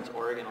to reference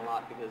Oregon a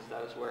lot because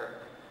that was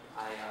where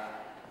I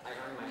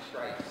earned my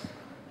stripes.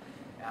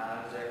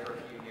 I was there for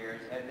a few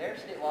years, and their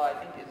state law, I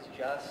think, is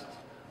just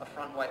a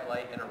front white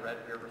light and a red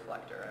rear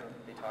reflector. I don't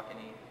think they talk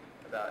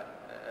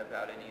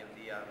about any of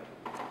the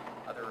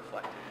other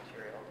reflective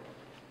material.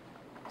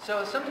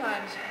 So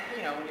sometimes,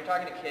 when you're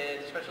talking to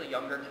kids, especially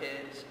younger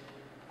kids,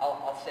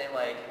 I'll say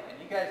like,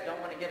 you guys don't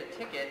want to get a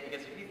ticket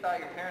because if you thought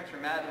your parents were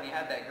mad when you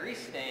had that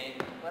grease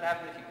stain, what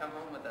happened if you come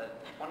home with a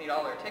 $20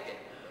 ticket?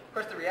 Of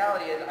course, the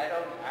reality is I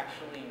don't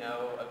actually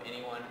know of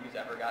anyone who's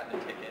ever gotten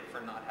a ticket for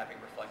not having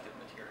reflective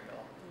material.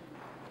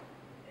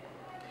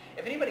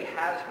 If anybody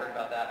has heard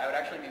about that, I would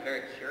actually be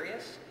very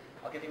curious.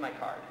 I'll give you my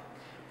card.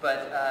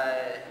 But,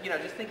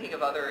 just thinking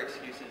of other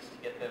excuses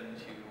to get them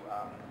to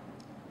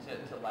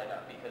light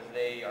up because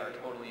they are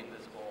totally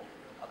invisible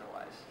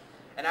otherwise.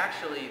 And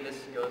actually,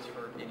 this goes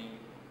for any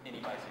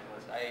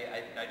bicyclist.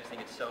 I just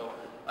think it's so,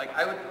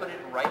 I would put it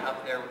right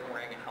up there with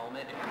wearing a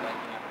helmet if you're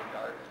biking after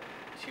dark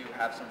to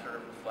have some sort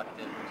of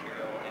reflective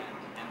material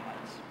and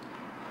lights.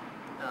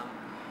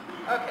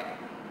 Okay,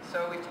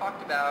 so we've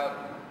talked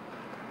about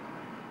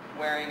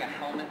wearing a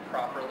helmet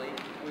properly.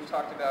 We've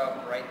talked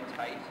about bright and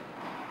tight.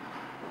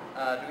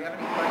 Do we have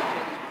any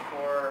questions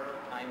before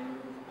I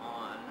move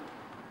on?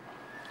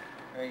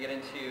 We're going to get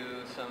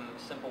into some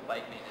simple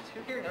bike maintenance.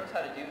 Who here knows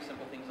how to do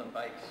simple things on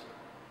bikes?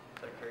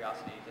 Out of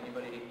curiosity, does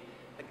anybody,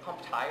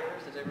 pump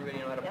tires? Does everybody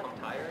know how to pump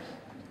tires?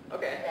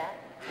 Okay.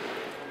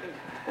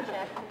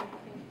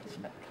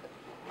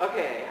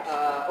 Okay,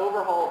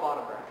 overhaul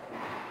bottom bracket.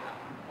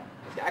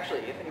 No. Actually,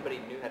 if anybody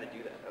knew how to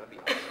do that, that would be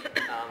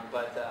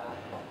awesome.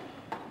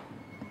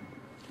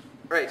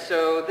 Right,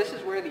 so this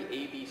is where the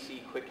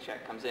ABC Quick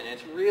Check comes in. And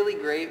it's really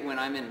great when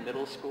I'm in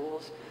middle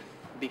schools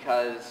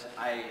because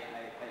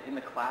in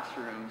the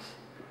classrooms,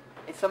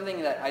 it's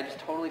something that I just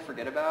totally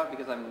forget about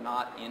because I'm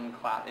not in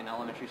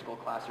elementary school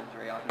classrooms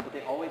very often, but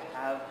they always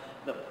have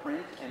the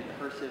print and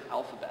cursive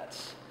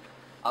alphabets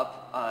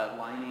up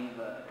lining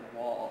the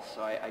walls,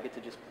 so I get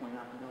to just point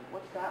out and be like,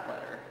 what's that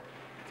letter?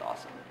 It's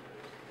awesome.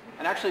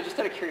 And actually, just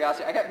out of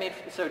curiosity,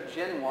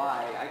 Gen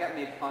Y, I got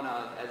made fun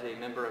of as a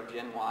member of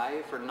Gen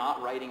Y for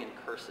not writing in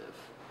cursive.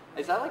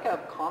 Is that like a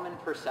common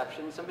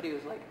perception? Somebody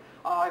was like,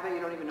 oh, I bet you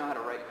don't even know how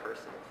to write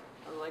cursive.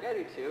 I was like, I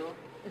do too.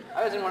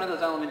 I was in one of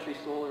those elementary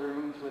school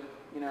rooms with,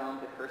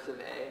 the cursive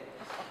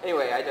A.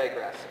 Anyway, I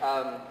digress.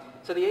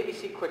 So the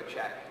ABC Quick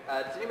Check.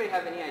 Does anybody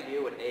have any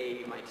idea what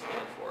A might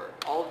stand for?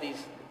 All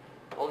these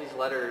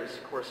letters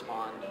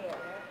correspond.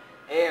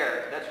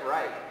 Air, that's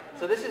right.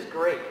 So this is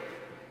great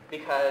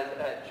because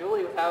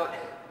Julie, without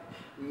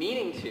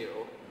meaning to,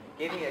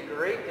 gave me a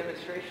great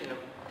demonstration of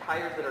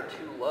tires that are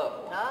too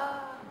low.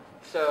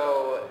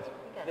 So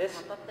gotta This-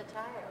 pump up the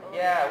tire. Oh,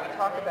 Yeah, we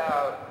talk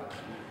about,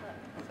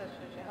 So it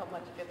shows you how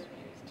much gets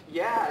used.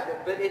 yeah,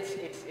 but it's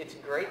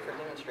great for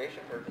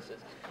demonstration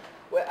purposes.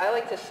 Well, I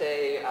like to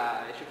say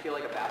it should feel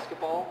like a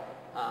basketball.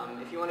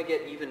 If you want to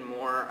get even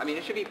more, I mean,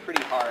 it should be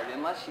pretty hard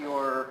unless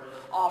you're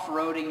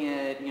off-roading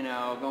it, you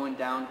know, going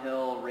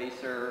downhill,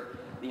 racer,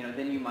 you know,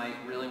 then you might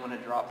really want to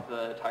drop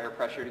the tire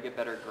pressure to get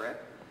better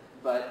grip.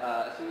 But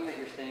assuming that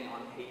you're staying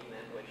on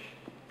pavement, which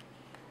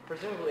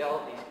presumably all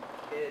of these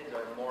kids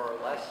are more or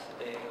less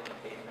staying on the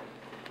pavement,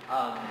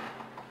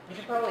 you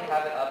should probably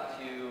have it up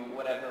to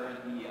whatever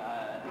the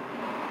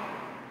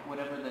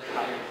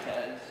tire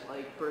says.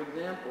 Like, for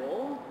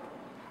example,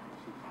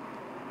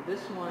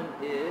 this one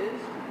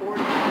is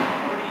 40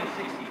 to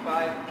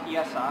 65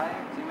 PSI.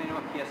 Does anybody know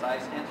what PSI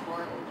stands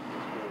for?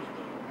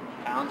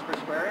 Pounds per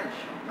square inch,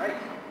 right?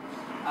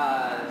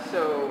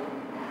 So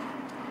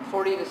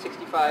 40 to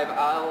 65,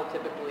 I'll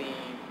typically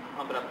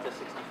pump it up to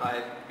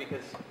 65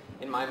 because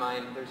in my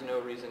mind, there's no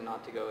reason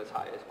not to go as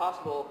high as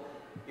possible.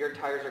 Your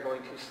tires are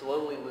going to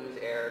slowly lose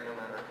air no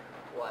matter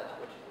what,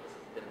 which is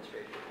a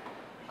demonstration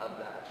of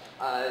that.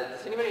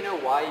 Does anybody know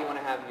why you want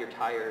to have your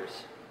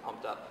tires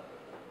pumped up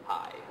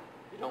high?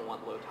 You don't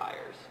want low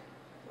tires.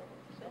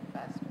 So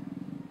faster.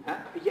 Huh?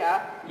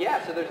 Yeah,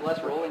 so there's less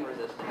rolling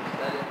resistance.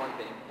 That is one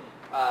thing.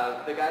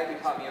 The guy who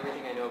taught me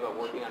everything I know about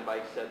working on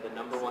bikes said the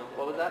number one,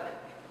 what was that?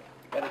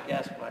 Better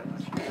gas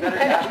mileage. Better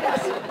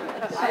gas.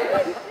 I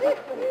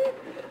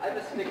have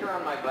a sticker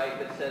on my bike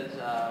that says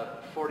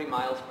 40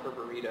 miles per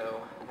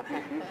burrito.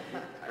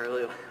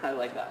 I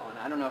like that one.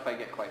 I don't know if I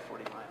get quite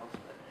 40 miles.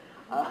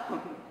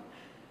 But,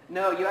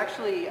 no, you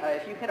actually,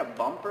 if you hit a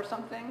bump or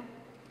something,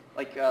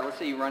 like let's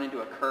say you run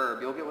into a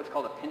curb, you'll get what's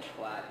called a pinch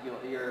flat.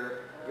 Your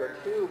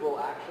tube will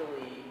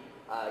actually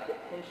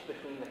get pinched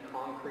between the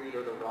concrete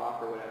or the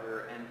rock or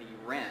whatever and the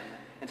rim.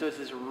 And so it's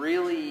this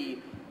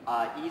really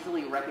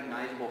easily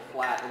recognizable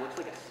flat. It looks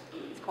like it's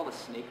called a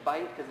snake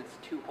bite because it's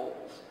two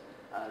holes.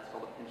 It's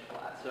called a pinch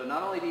flat. So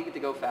not only do you get to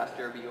go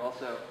faster, but you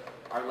also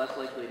are less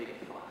likely to get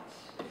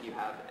flats if you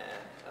have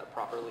a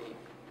properly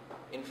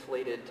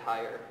inflated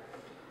tire.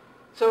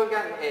 So we've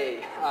got an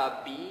A.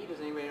 B,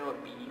 does anybody know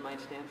what B might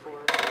stand for?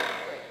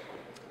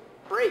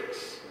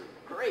 Brakes.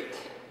 Great.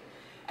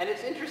 And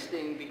it's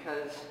interesting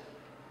because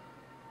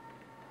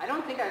I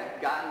don't think I've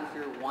gotten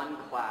through one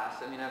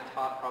class. I mean, I've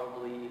taught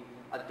probably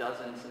a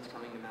dozen since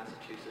coming to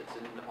Massachusetts,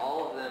 and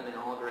all of them in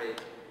all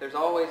grades, there's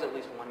always at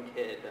least one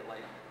kid that,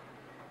 like,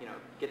 you know,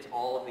 gets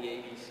all of the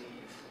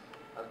ABCs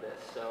of this.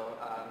 So,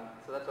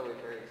 so that's always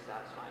very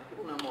satisfying.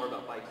 People know more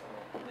about bikes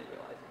than they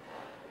realize.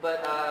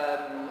 But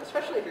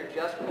especially if you're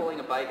just pulling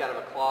a bike out of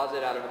a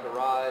closet, out of a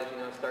garage, you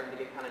know, starting to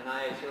get kind of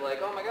nice, you're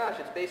like, oh my gosh,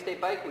 it's Bay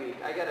State Bike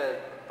Week. I got a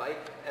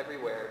bike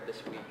everywhere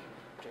this week,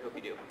 which I hope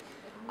you do.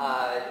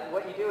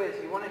 What you do is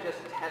you want to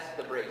just test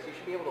the brakes. You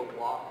should be able to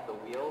lock the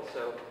wheel.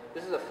 So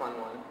this is a fun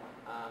one.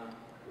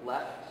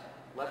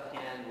 Left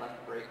hand,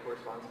 left brake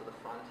corresponds to the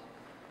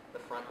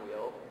front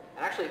wheel.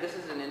 And actually, this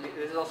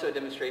is also a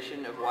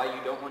demonstration of why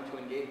you don't want to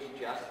engage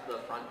just the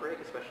front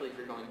brake, especially if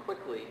you're going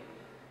quickly.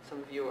 Some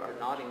of you are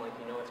nodding like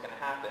you know what's going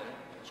to happen.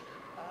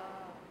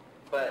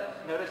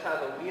 But notice how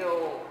the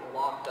wheel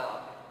locked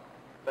up.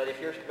 But if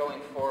you're going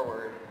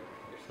forward,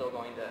 you're still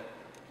going to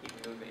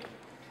keep moving.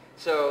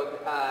 So,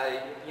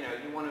 you know,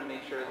 you want to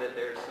make sure that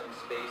there's some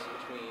space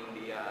between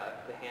the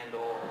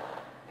handle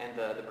and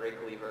the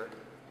brake lever.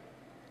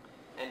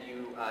 And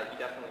you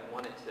definitely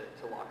want it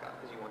to lock up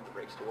because you want the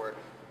brakes to work.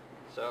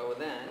 So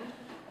then,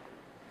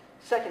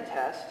 second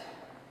test,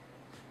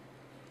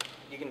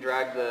 you can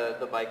drag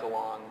the bike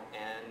along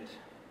and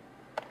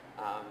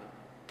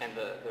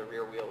the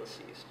rear wheel is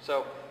seized.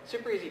 So,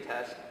 super easy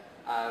test.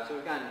 So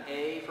we've got an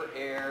A for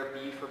air,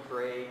 B for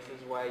brakes.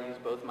 This is why I use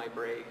both my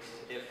brakes.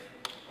 If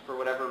for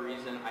whatever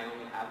reason I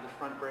only have the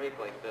front brake,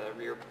 like the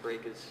rear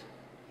brake is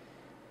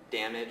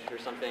damaged or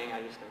something,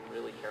 I just am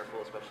really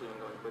careful, especially when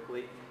going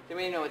quickly. You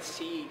may know what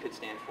C could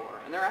stand for,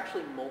 and there are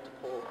actually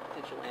multiple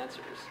potential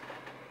answers.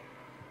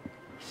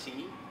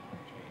 C?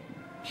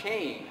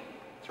 Chain.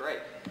 That's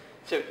right.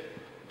 So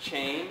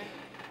chain,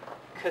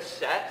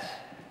 cassette.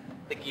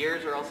 The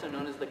gears are also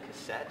known as the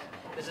cassette.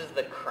 This is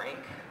the crank.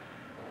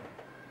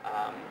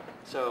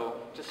 So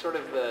just sort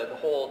of the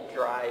whole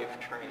drive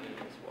train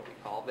is what we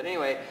call. But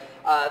anyway,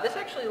 this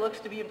actually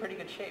looks to be in pretty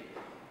good shape.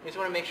 You just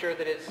want to make sure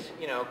that it's,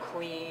 you know,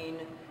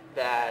 clean,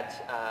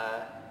 that,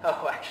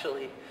 oh,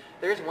 actually,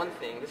 there's one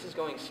thing. This is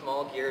going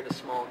small gear to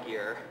small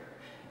gear.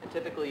 And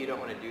typically you don't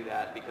want to do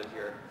that because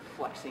you're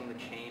flexing the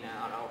chain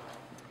out.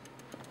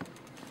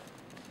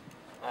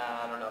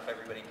 I don't know if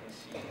everybody can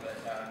see, but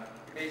you're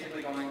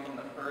basically going from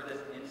the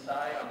furthest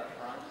inside on the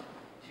front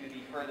to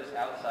the furthest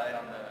outside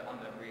on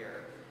the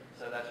rear.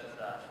 So that's just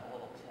a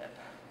little tip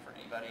for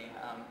anybody.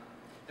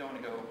 Don't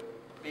want to go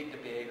big to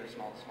big or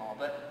small to small,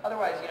 but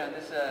otherwise, you know,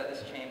 this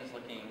chain is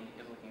looking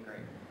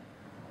great.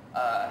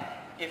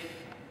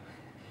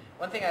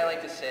 One thing I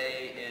like to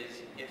say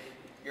is if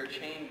your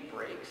chain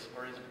breaks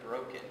or is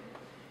broken,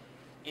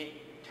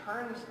 it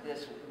turns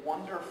this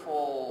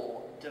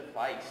wonderful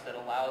device that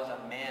allows a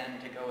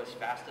man to go as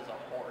fast as a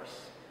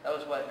horse That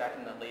was what, back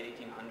in the late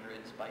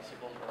 1800s,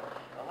 bicycles were,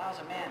 it allows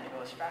a man to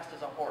go as fast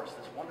as a horse,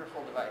 this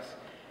wonderful device.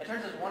 It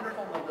turns this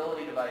wonderful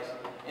mobility device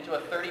into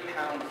a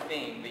 30-pound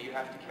thing that you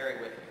have to carry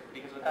with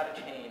you, because without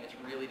a chain, it's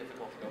really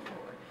difficult to go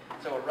forward.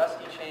 So a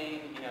rusty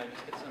chain,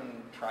 just get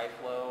some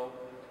Tri-Flow,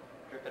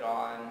 drip it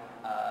on,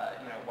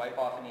 wipe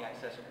off any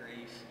excess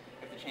grease.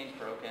 If the chain's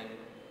broken,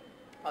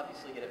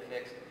 obviously get it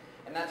fixed.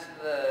 And that's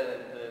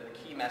the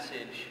key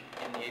message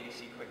in the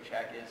ABC Quick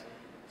Check is,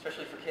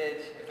 especially for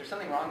kids, if there's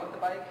something wrong with the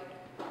bike,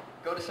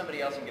 go to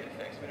somebody else and get it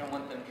fixed. We don't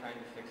want them trying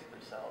to fix it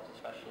themselves,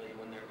 especially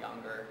when they're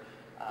younger.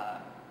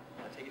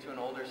 Take it to an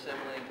older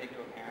sibling, take it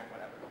to a parent,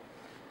 whatever.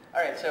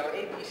 All right, so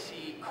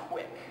ABC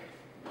Quick.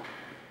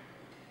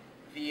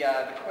 The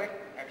Quick,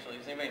 actually,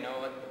 does anybody know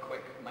what the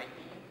Quick might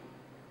be?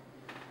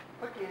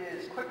 Quick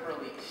is quick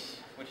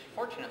release, which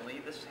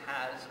fortunately this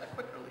has a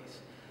quick release.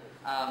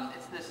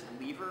 It's this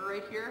lever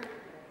right here,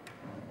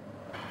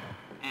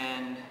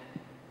 and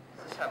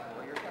does this have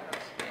lawyer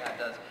tabs? Yeah, it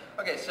does.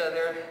 Okay, so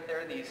there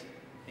are these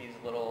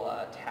little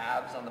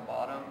tabs on the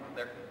bottom.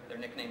 They're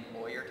nicknamed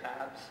lawyer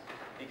tabs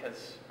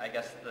because I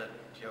guess the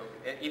joke,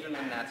 even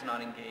when that's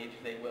not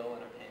engaged, they will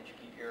in a pinch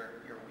keep your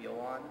wheel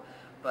on.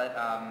 But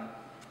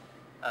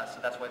so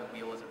that's why the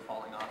wheel isn't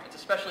falling off. It's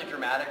especially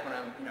dramatic when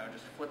I'm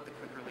just flip the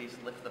quick release,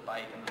 lift the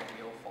bike, and the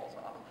wheel falls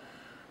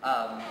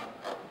off.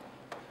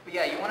 But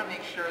yeah, you want to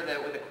make sure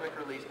that with a quick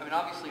release,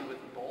 obviously with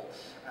bolts,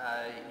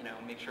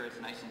 make sure it's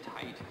nice and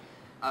tight.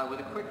 With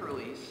a quick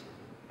release,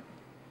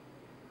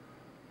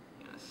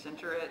 you want to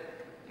center it,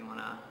 you want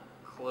to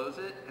close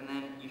it, and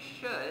then you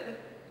should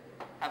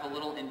have a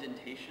little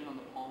indentation on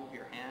the palm of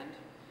your hand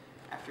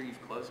after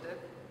you've closed it.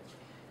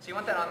 So you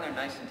want that on there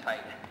nice and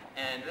tight.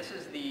 And this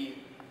is the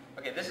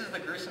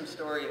gruesome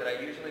story that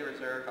I usually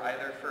reserve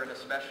either for an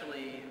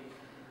especially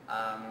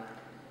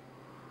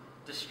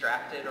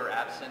distracted or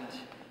absent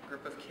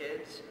group of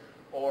kids,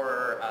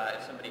 or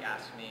if somebody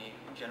asks me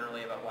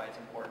generally about why it's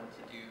important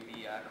to do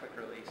the quick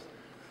release.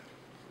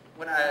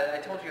 When I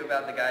told you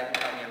about the guy who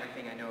taught me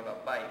everything I know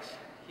about bikes,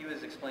 he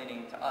was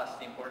explaining to us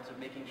the importance of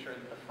making sure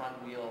that the front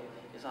wheel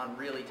is on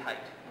really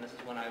tight. And this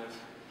is when I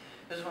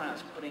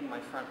was putting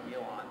my front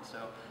wheel on, so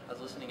I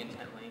was listening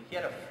intently. He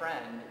had a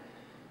friend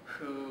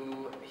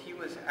who he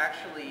was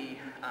actually,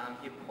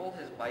 he had pulled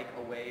his bike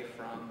away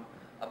from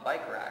a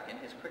bike rack, and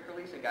his quick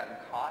release had gotten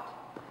caught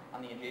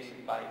on the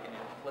adjacent bike and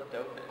it flipped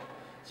open.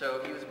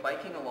 So he was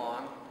biking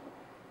along,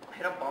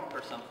 hit a bump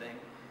or something,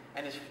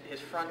 and his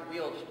front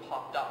wheel just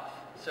popped off.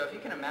 So if you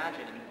can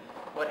imagine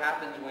what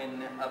happens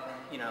when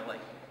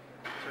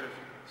sort of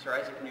Sir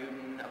Isaac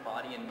Newton, a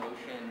body in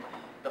motion,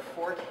 the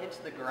fork hits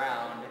the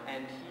ground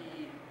and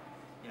he,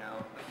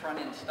 the front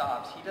end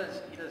stops. He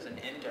does an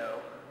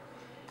endo.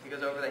 He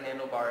goes over the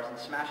handlebars and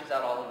smashes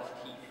out all of his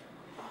teeth.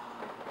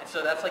 And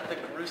so that's like the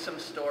gruesome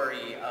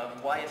story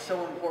of why it's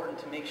so important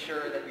to make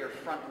sure that your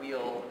front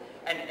wheel,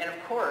 and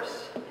of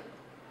course,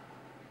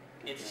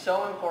 it's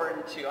so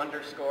important to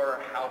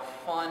underscore how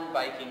fun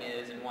biking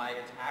is and why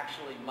it's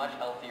actually much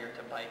healthier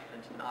to bike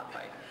than to not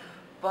bike.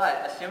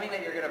 But assuming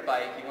that you're going to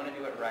bike, you want to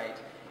do it right,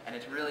 and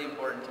it's really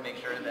important to make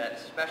sure that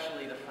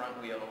especially the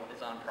front wheel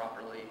is on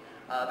properly.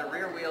 The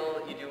rear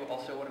wheel, you do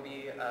also want to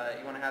be,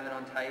 you want to have it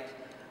on tight,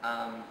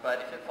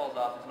 but if it falls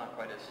off, it's not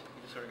quite as,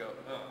 you just sort of go,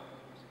 oh.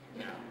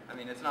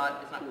 It's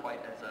not quite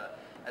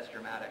as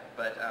dramatic,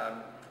 but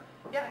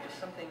yeah, just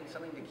something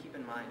to keep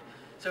in mind.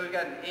 So we've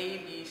got an A,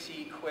 B,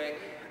 C quick.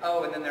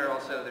 Oh, and then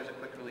there's a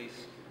quick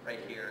release right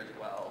here as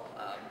well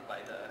by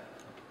the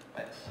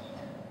seat.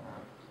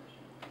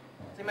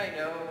 Does anybody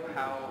know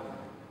how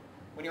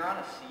when you're on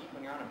a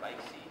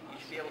bike seat, you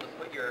should be able to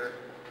put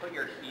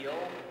your heel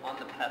on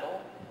the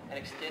pedal and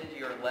extend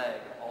your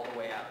leg all the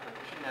way out. Like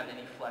you shouldn't have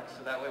any flex,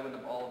 so that way when the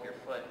ball of your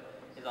foot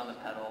is on the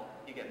pedal,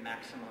 you get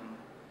maximum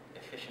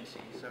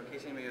efficiency. So in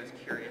case anybody was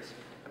curious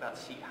about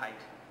seat height,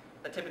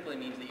 that typically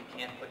means that you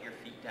can't put your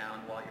feet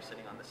down while you're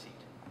sitting on the seat.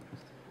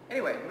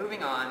 Anyway,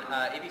 moving on,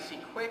 ABC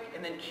quick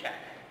and then check.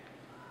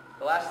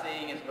 The last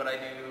thing is what I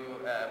do,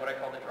 what I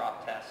call the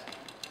drop test,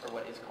 or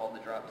what is called the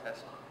drop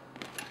test.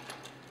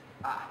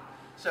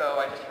 So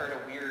I just heard a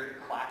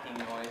weird clacking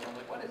noise. I'm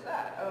like, what is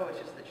that? Oh, it's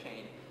just the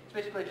chain. It's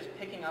basically just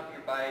picking up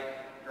your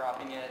bike,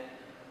 dropping it.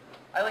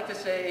 I like to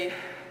say,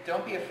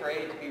 don't be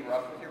afraid to be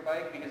rough with your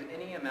bike, because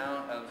any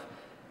amount of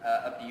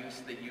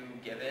abuse that you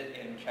give it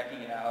in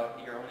checking it out,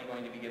 you're only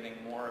going to be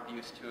giving more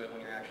abuse to it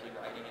when you're actually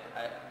riding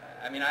it.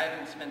 I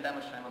haven't spent that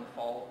much time on the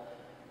Fall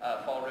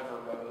River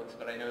roads,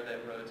 but I know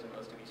that roads in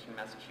most of eastern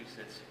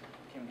Massachusetts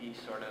can be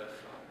sort of,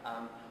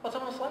 well, it's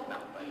almost like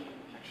mountain biking,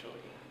 actually.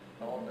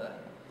 All the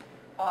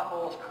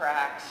potholes,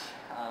 cracks.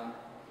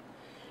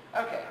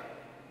 Okay,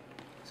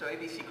 so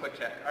ABC quick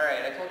check. All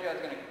right, I told you I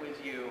was going to quiz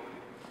you.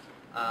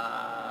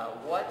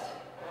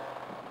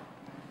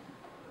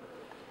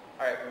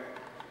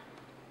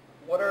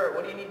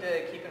 What do you need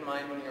to keep in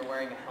mind when you're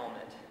wearing a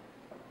helmet?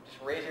 Just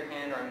raise your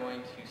hand or I'm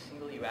going to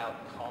single you out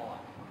and call on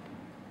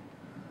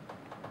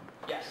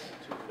you. Yes?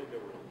 Two-finger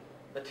rule.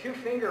 The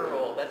two-finger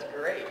rule, that's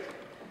great.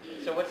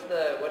 So what is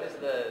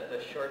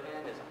the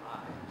shorthand is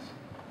eyes.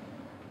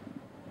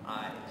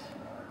 Eyes.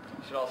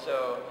 You should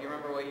also, you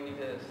remember what you need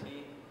to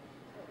see?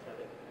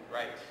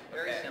 Right.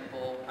 Very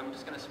simple. I'm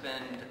just going to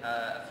spend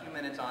a few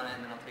minutes on it,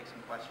 and then I'll take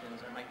some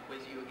questions. I might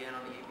quiz you again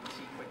on the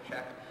ABC quick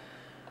check.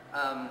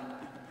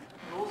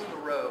 Rules of the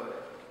road.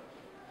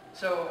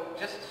 So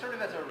just sort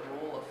of as a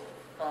rule of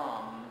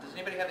thumb, does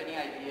anybody have any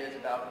ideas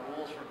about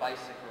rules for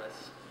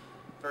bicyclists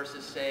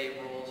versus, say,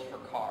 rules for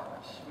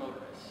cars,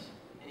 motorists?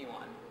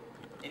 Anyone?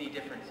 Any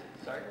differences?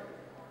 Sorry?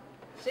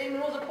 Same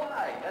rules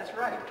apply. That's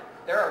right.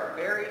 There are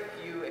very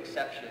few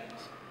exceptions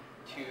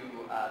to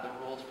the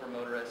rules for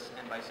motorists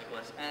and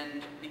bicyclists.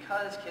 And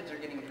because kids are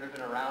getting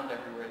driven around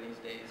everywhere these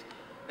days,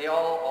 they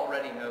all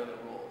already know the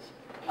rules.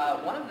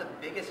 One of the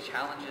biggest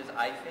challenges,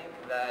 I think,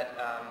 that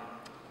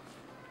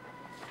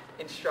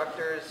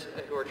instructors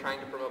who are trying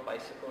to promote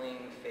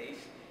bicycling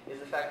face is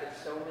the fact that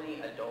so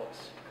many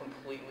adults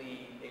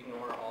completely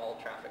ignore all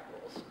traffic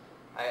rules.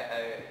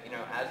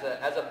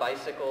 As a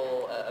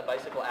bicycle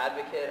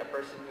advocate, a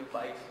person who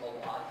bikes a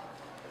lot.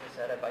 As I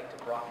said, I biked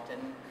to Brockton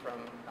from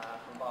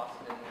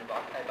Boston.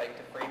 I biked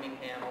to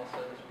Framingham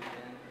also this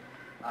weekend.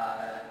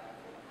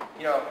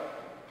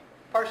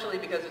 Partially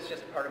because it's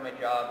just part of my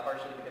job,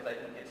 partially because I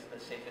think it's the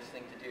safest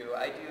thing to do.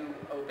 I do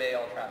obey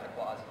all traffic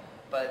laws,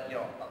 but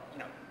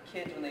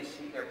kids, when they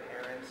see their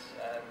parents,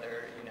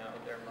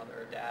 their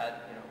mother or dad,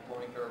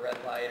 going through a red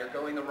light or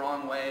going the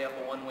wrong way up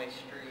a one-way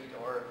street,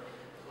 or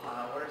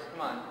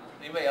come on,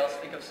 anybody else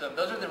think of some?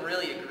 Those are the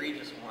really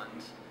egregious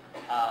ones.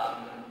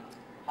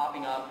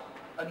 Hopping up,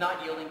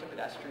 not yielding to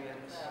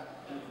pedestrians,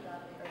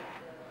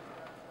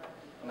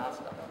 not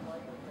stopping.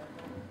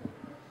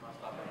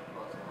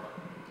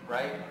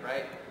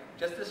 Right.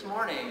 Just this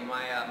morning,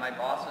 my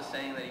boss was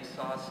saying that he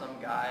saw some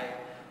guy,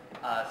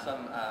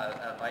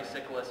 a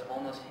bicyclist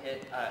almost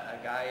hit a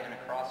guy in a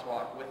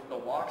crosswalk with the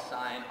walk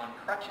sign on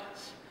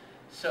crutches.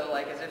 So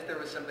like as if there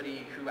was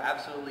somebody who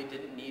absolutely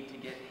didn't need to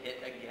get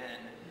hit again.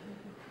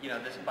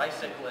 This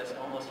bicyclist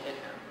almost hit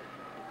him.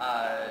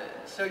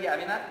 So yeah, I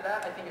mean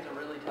that I think is a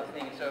really tough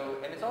thing. So,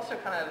 and it's also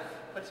kind of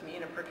puts me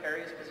in a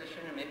precarious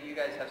position, and maybe you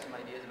guys have some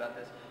ideas about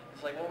this.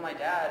 It's like, well, my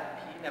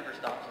dad, he never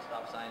stops at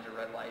stop signs or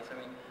red lights. I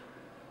mean,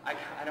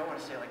 I don't want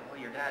to say like,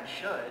 well, your dad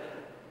should.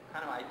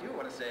 Kind of, I do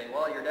want to say,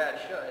 well, your dad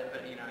should,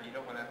 but you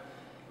don't want to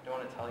tell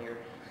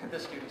the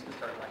students to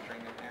start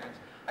lecturing their parents.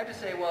 I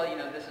just say, well,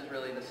 this is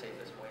really the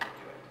safest way to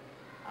do it,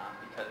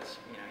 because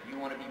you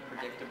want to be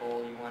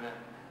predictable. You want to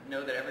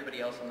know that everybody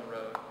else on the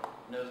road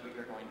knows what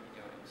you're going to be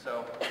doing.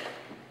 So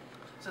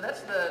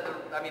that's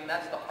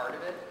that's the heart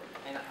of it.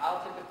 And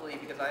I'll typically,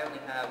 because I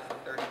only have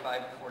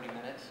 35 to 40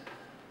 minutes,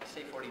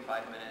 say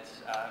 45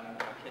 minutes.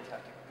 Kids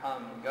have to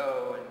come and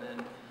go, and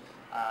then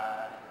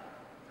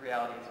the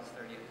reality is it's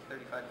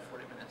 35 to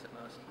 40 minutes at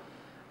most.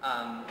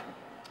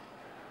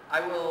 I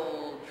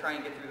will try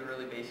and get through the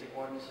really basic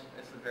ones.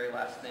 It's the very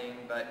last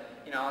thing, but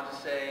I'll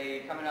just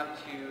say coming up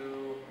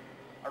to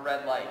a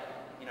red light.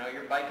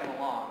 You're biking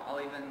along.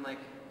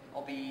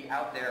 I'll be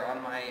out there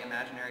on my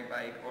imaginary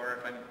bike, or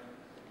if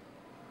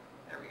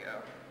there we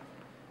go,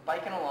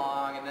 biking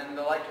along, and then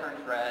the light turns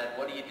red.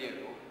 What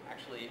do?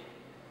 Actually,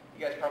 you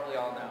guys probably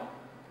all know.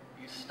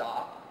 You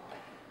stop,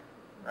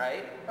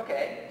 right?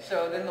 Okay,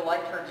 so then the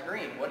light turns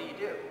green. What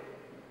do?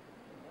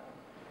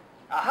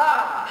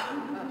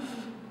 Aha!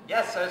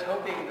 Yes, I was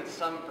hoping that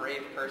some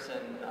brave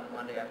person on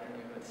Monday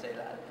afternoon would say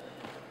that.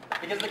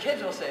 Because the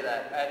kids will say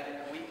that.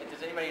 And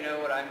does anybody know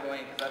what I'm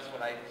going, because that's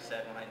what I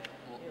said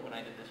when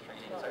I did this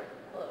training. Sorry?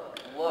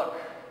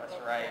 Look. That's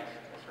right.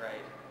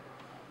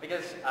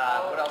 Because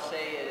what I'll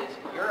say is,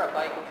 you're a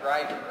bike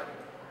driver.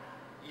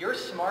 You're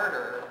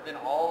smarter than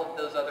all of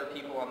those other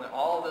people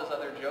all of those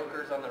other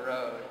jokers on the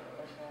road.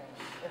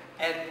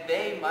 And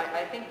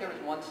I think there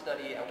was one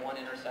study at one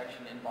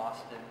intersection in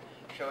Boston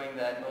showing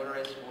that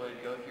motorists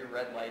would go through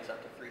red lights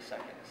up to 3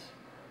 seconds.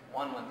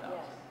 1 1,000,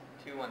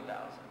 2 1,000,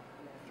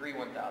 3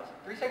 1,000.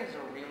 3 seconds is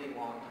a really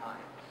long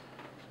time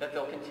that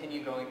they'll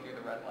continue going through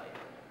the red light.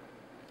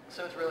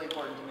 So it's really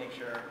important to make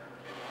sure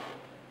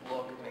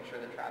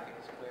the traffic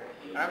is clear.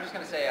 And I'm just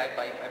going to say I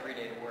bike every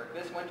day to work.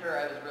 This winter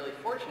I was really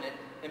fortunate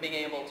in being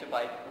able to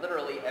bike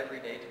literally every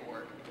day to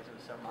work because it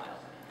was so mild.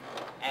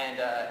 And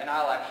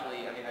I'll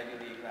actually, I do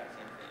the exact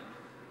same thing.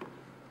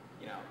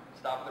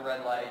 Stop at the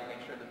red light,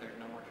 make sure that there's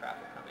no more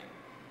traffic coming,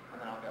 and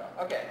then I'll go.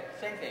 Okay,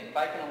 same thing,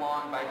 biking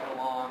along.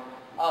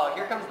 Oh,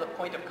 here comes the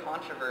point of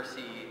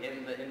controversy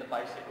in the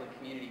bicycling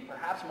community,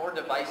 perhaps more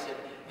divisive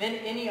than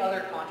any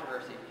other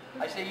controversy.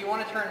 I say, you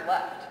want to turn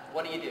left.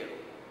 What do?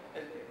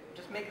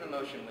 Just make the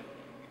motion with me.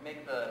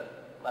 Make the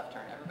left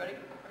turn. Everybody?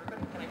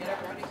 Can I get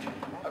everybody?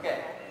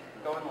 Okay,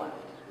 going left.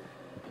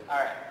 All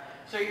right.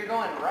 So you're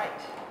going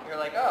right. You're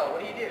like, oh,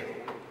 what do?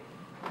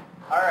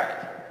 All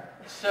right.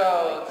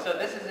 So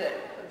this is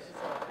it.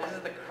 This is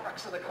the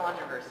crux of the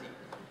controversy.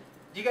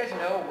 Do you guys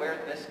know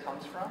where this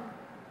comes from?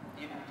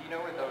 Do you know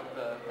where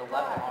the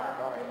left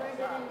arm? You learned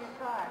it in your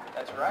car.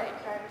 That's right.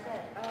 Driver's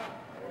ed.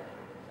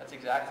 That's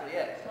exactly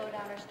it. Slow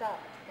down or stop.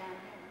 Down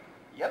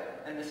here.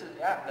 Yep, and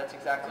that's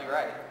exactly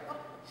right.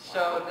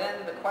 So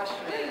then the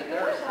question is,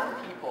 there are some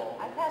people.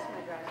 I passed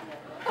my driving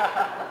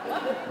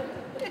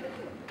ed.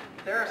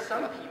 There are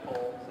some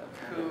people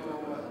who,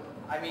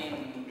 I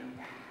mean,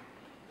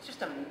 it's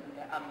just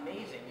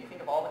amazing. You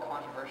think of all the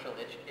controversial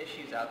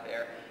issues out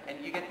there,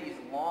 and you get these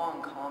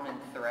long common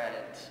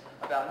threads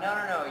about,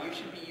 no, you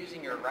should be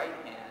using your right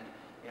hand.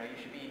 You know,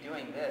 you should be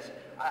doing this.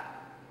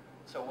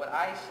 So what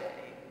I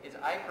say is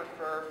I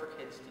prefer for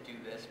kids to do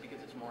this because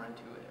it's more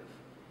intuitive.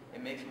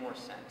 It makes more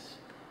sense.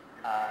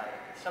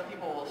 Some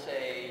people will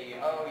say,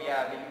 oh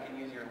yeah, but you can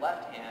use your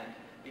left hand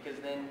because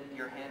then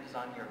your hand is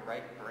on your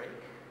right brake,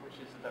 which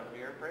is the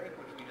rear brake,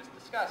 which we just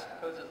discussed,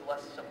 poses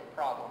less of a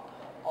problem.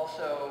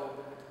 Also,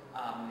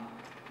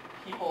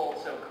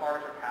 so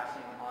cars are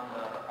passing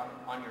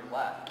on your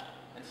left,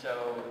 and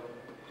so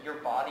your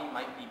body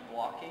might be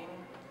blocking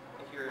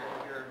if you're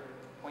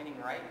pointing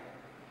right.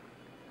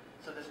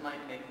 So this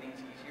might make things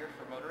easier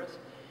for motorists.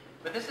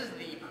 But this is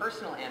the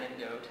personal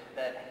anecdote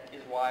that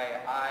is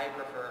why I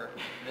prefer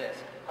this.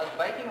 I was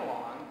biking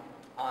along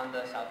on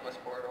the Southwest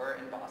Corridor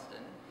in Boston,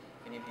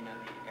 if any of you know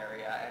the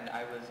area, and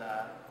I was,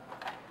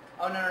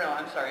 oh no,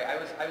 I'm sorry, I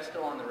was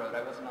still on the road,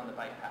 I wasn't on the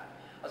bike path.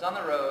 I was on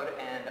the road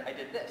and I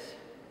did this,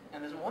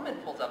 and this woman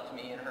pulls up to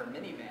me in her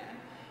minivan,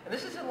 and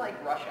this isn't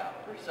like rush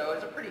hour, so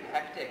it's a pretty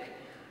hectic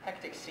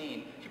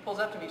scene. She pulls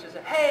up to me, she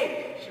says,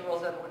 hey! She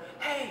rolls up and goes,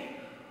 hey!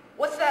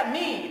 What's that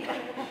mean?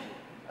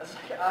 I was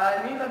like,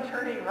 it means I'm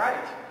turning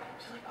right.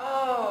 She's like,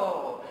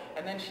 oh.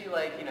 And then she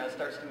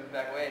starts to move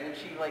back away, and then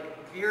she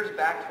veers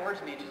back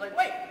towards me, and she's like,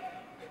 wait,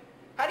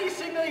 how do you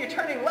signal you're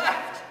turning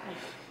left?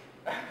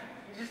 You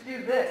just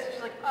do this.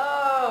 She's like,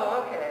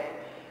 oh, okay.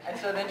 And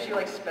so then she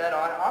sped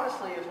on.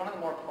 Honestly, it was one of the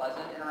more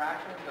pleasant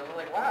interactions. I was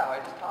like, wow, I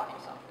just taught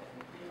you something.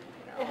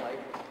 You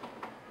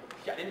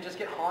know, I didn't just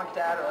get honked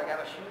at or have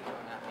a shoe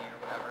thrown at me or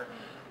whatever.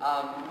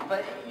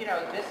 But,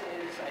 this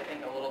is, I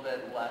think, a little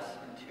bit less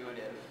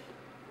intuitive,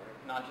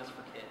 not just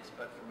for kids,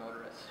 but for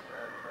motorists, for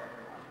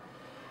everyone.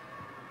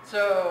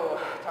 So,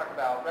 talk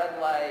about red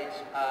light.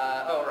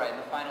 Oh, right, and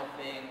the final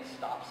thing,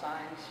 stop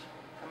signs.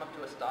 Come up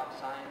to a stop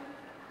sign.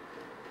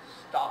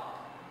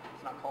 Stop.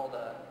 It's not called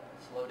a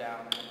slow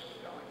down and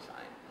keep going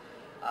sign.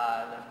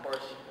 And then, of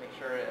course, make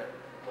sure to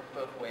look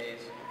both ways.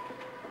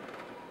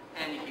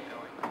 And you keep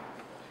going.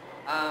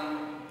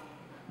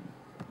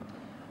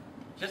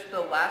 Just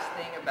the last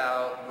thing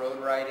about road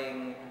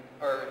riding,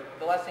 or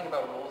the last thing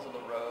about rules of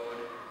the road,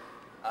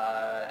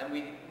 and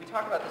we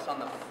talk about this on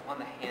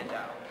the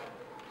handout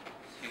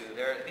too.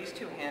 There are these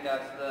two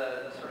handouts,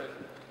 the sort of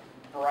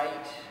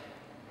bright,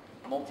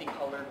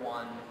 multicolored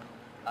one.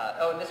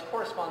 And this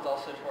corresponds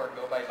also to our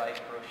Go by Bike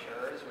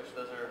brochures, which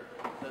those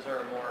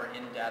are more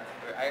in-depth.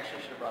 I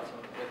actually should have brought some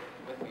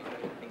with me, but I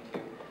think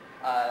too.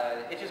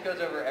 It just goes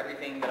over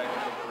everything that I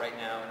went over right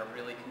now in a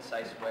really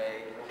concise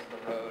way. Rules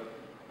of the road.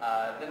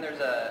 Then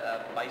there's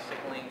a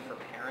bicycling for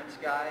parents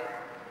guide.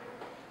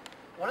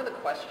 One of the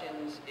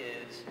questions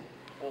is,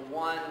 well,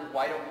 one,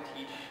 why don't we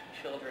teach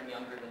children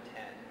younger than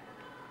 10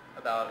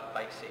 about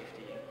bike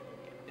safety?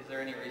 Is there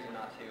any reason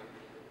not to?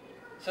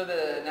 So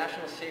the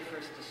National Safe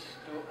Routes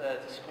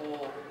to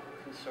School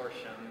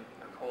Consortium,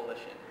 or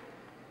Coalition,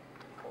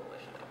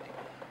 I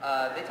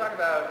think, they talk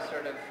about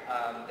sort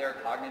of their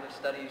cognitive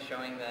studies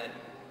showing that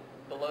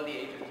below the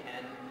age of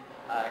 10,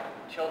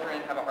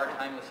 children have a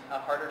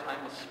harder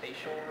time with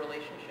spatial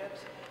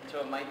relationships, and so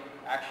it might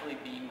actually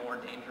be more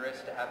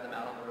dangerous to have them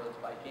out on the roads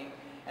biking.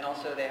 And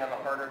also they have a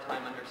harder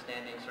time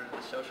understanding sort of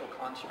the social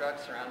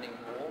constructs surrounding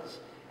rules,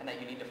 and that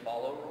you need to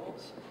follow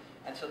rules.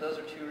 And so those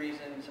are two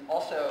reasons.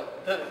 Also,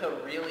 the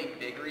really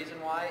big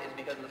reason why is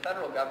because the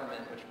federal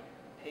government, which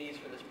pays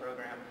for this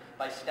program,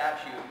 by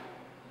statute,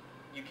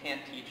 you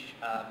can't teach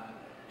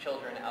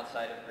children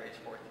outside of grades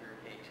 4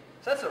 through 8.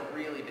 So that's a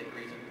really big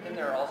reason. And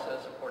there are also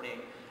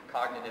supporting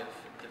cognitive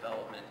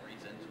development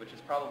reasons, which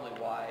is probably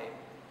why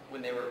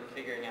when they were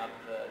figuring out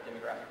the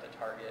demographic to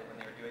target, when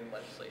they were doing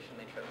legislation,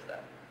 they chose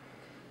that.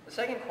 The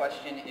second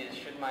question is,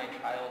 should my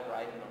child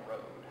ride in the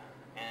road?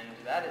 And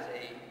that is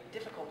a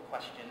difficult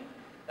question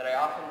that I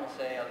often will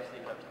say, I'll just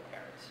leave it up to the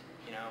parents.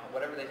 You know,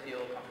 whatever they feel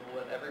comfortable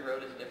with. Every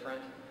road is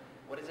different.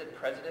 What is it,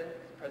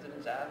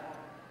 President's Ave?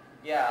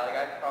 Yeah,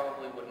 I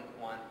probably wouldn't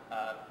want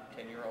a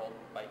 10-year-old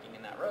biking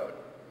in that road.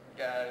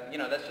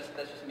 That's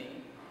just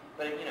me.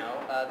 But,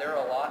 there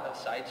are a lot of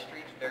side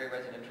streets, very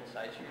residential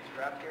side streets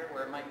around here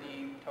where it might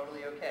be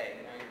totally okay.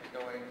 You're just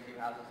going a few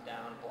houses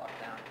down, a block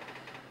down.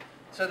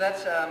 So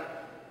that's, I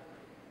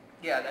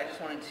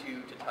just wanted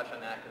to touch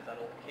on that because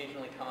that'll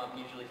occasionally come up,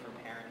 usually from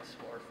parents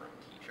or from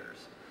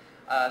teachers.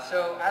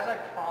 So as I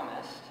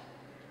promised,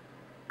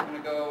 I'm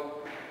going to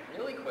go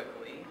really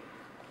quickly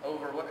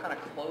over what kind of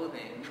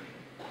clothing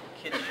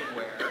kids should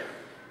wear.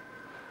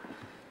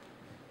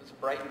 It's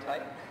bright and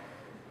tight.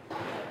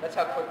 That's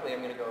how quickly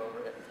I'm going to go over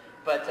it.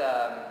 But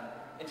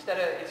in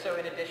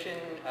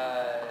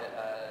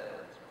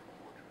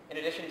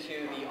addition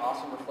to the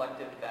awesome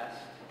reflective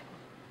vest,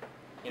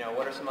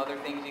 what are some other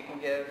things you can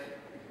give?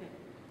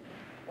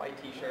 White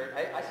t-shirt.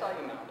 I saw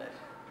you mount it.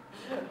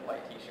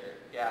 White t-shirt,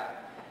 yeah.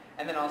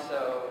 And then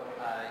also,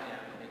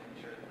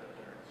 making sure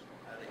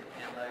that the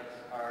pant legs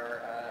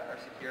are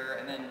secure.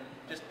 And then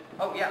just,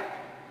 oh yeah.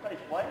 Right,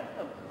 why did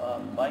the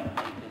bike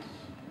makers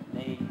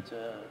made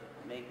to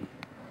make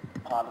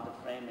part of the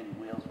framing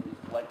wheels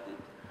reflected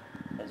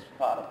as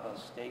part of a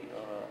state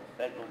or a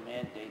federal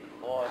mandated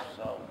law.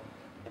 So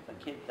if a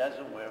kid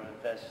doesn't wear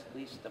a vest, at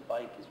least the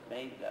bike is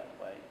made that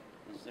way.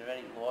 Is there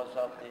any laws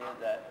out there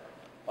that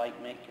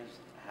bike makers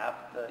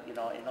have to, you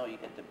know, I know you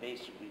get the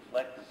basic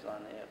reflectors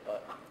on there,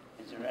 but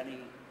is there any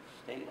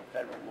state or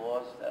federal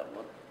laws that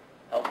would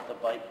help the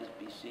bikers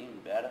be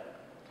seen better?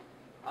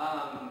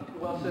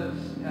 Well, so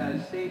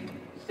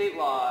state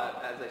law,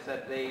 as I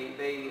said,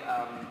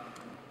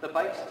 the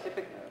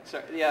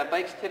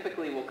bikes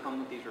typically will come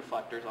with these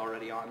reflectors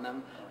already on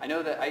them. I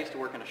know that I used to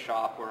work in a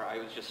shop where I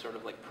was just sort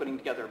of like putting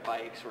together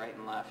bikes right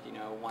and left, you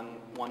know,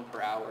 one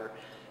per hour.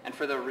 And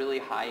for the really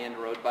high-end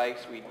road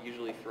bikes, we'd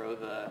usually throw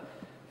the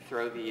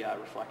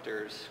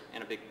reflectors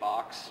in a big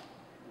box,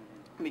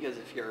 because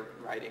if you're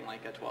riding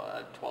like a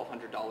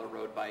 $1,200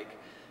 road bike,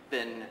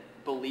 then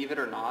believe it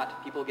or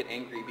not, people get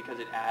angry because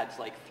it adds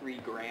like 3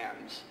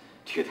 grams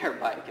to their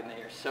bike, and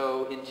they are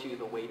so into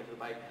the weight of the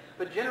bike.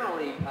 But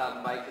generally,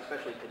 bikes,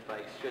 especially kids'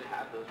 bikes, should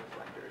have those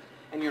reflectors.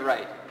 And you're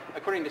right.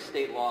 According to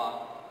state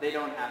law, they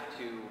don't have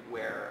to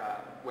wear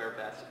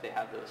vests if they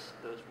have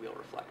those wheel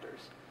reflectors.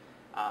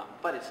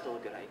 But it's still a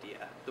good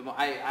idea.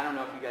 I don't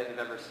know if you guys have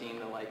ever seen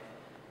the like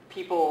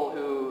people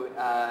who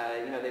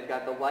you know, they've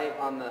got the light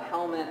on the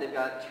helmet, they've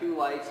got 2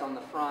 lights on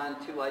the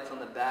front, 2 lights on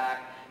the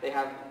back. They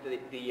have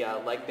the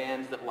leg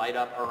bands that light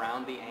up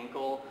around the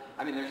ankle.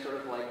 I mean, they're sort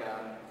of like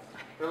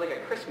they're like a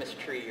Christmas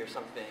tree or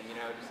something, you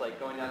know, just like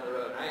going down the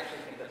road. And I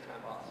actually think that's kind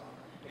of awesome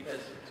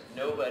because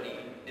nobody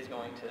is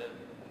going to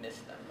miss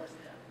them.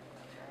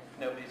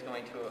 Nobody's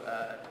going to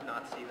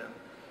not see them.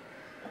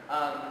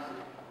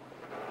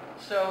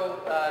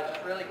 So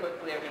just really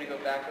quickly, I'm going to go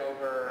back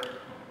over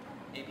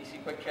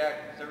ABC Quick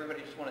Check. Does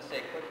everybody just want to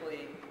say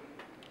quickly?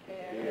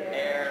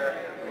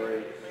 Air.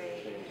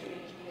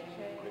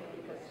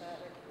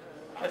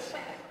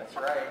 That's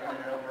right, and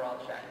an overall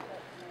check.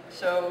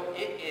 So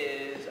it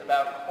is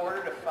about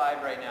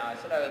 4:45 right now. I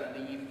said I would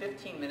leave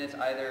 15 minutes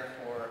either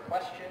for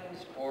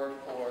questions or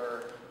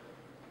for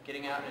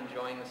getting out and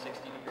enjoying the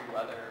 60-degree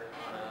weather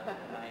on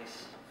a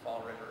nice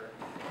fall river.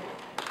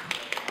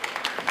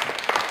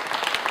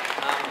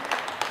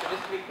 So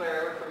just to be clear,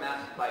 I work for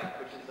MassBike,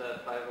 which is a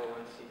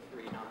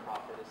 501c3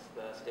 nonprofit. It's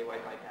the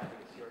statewide bike advocacy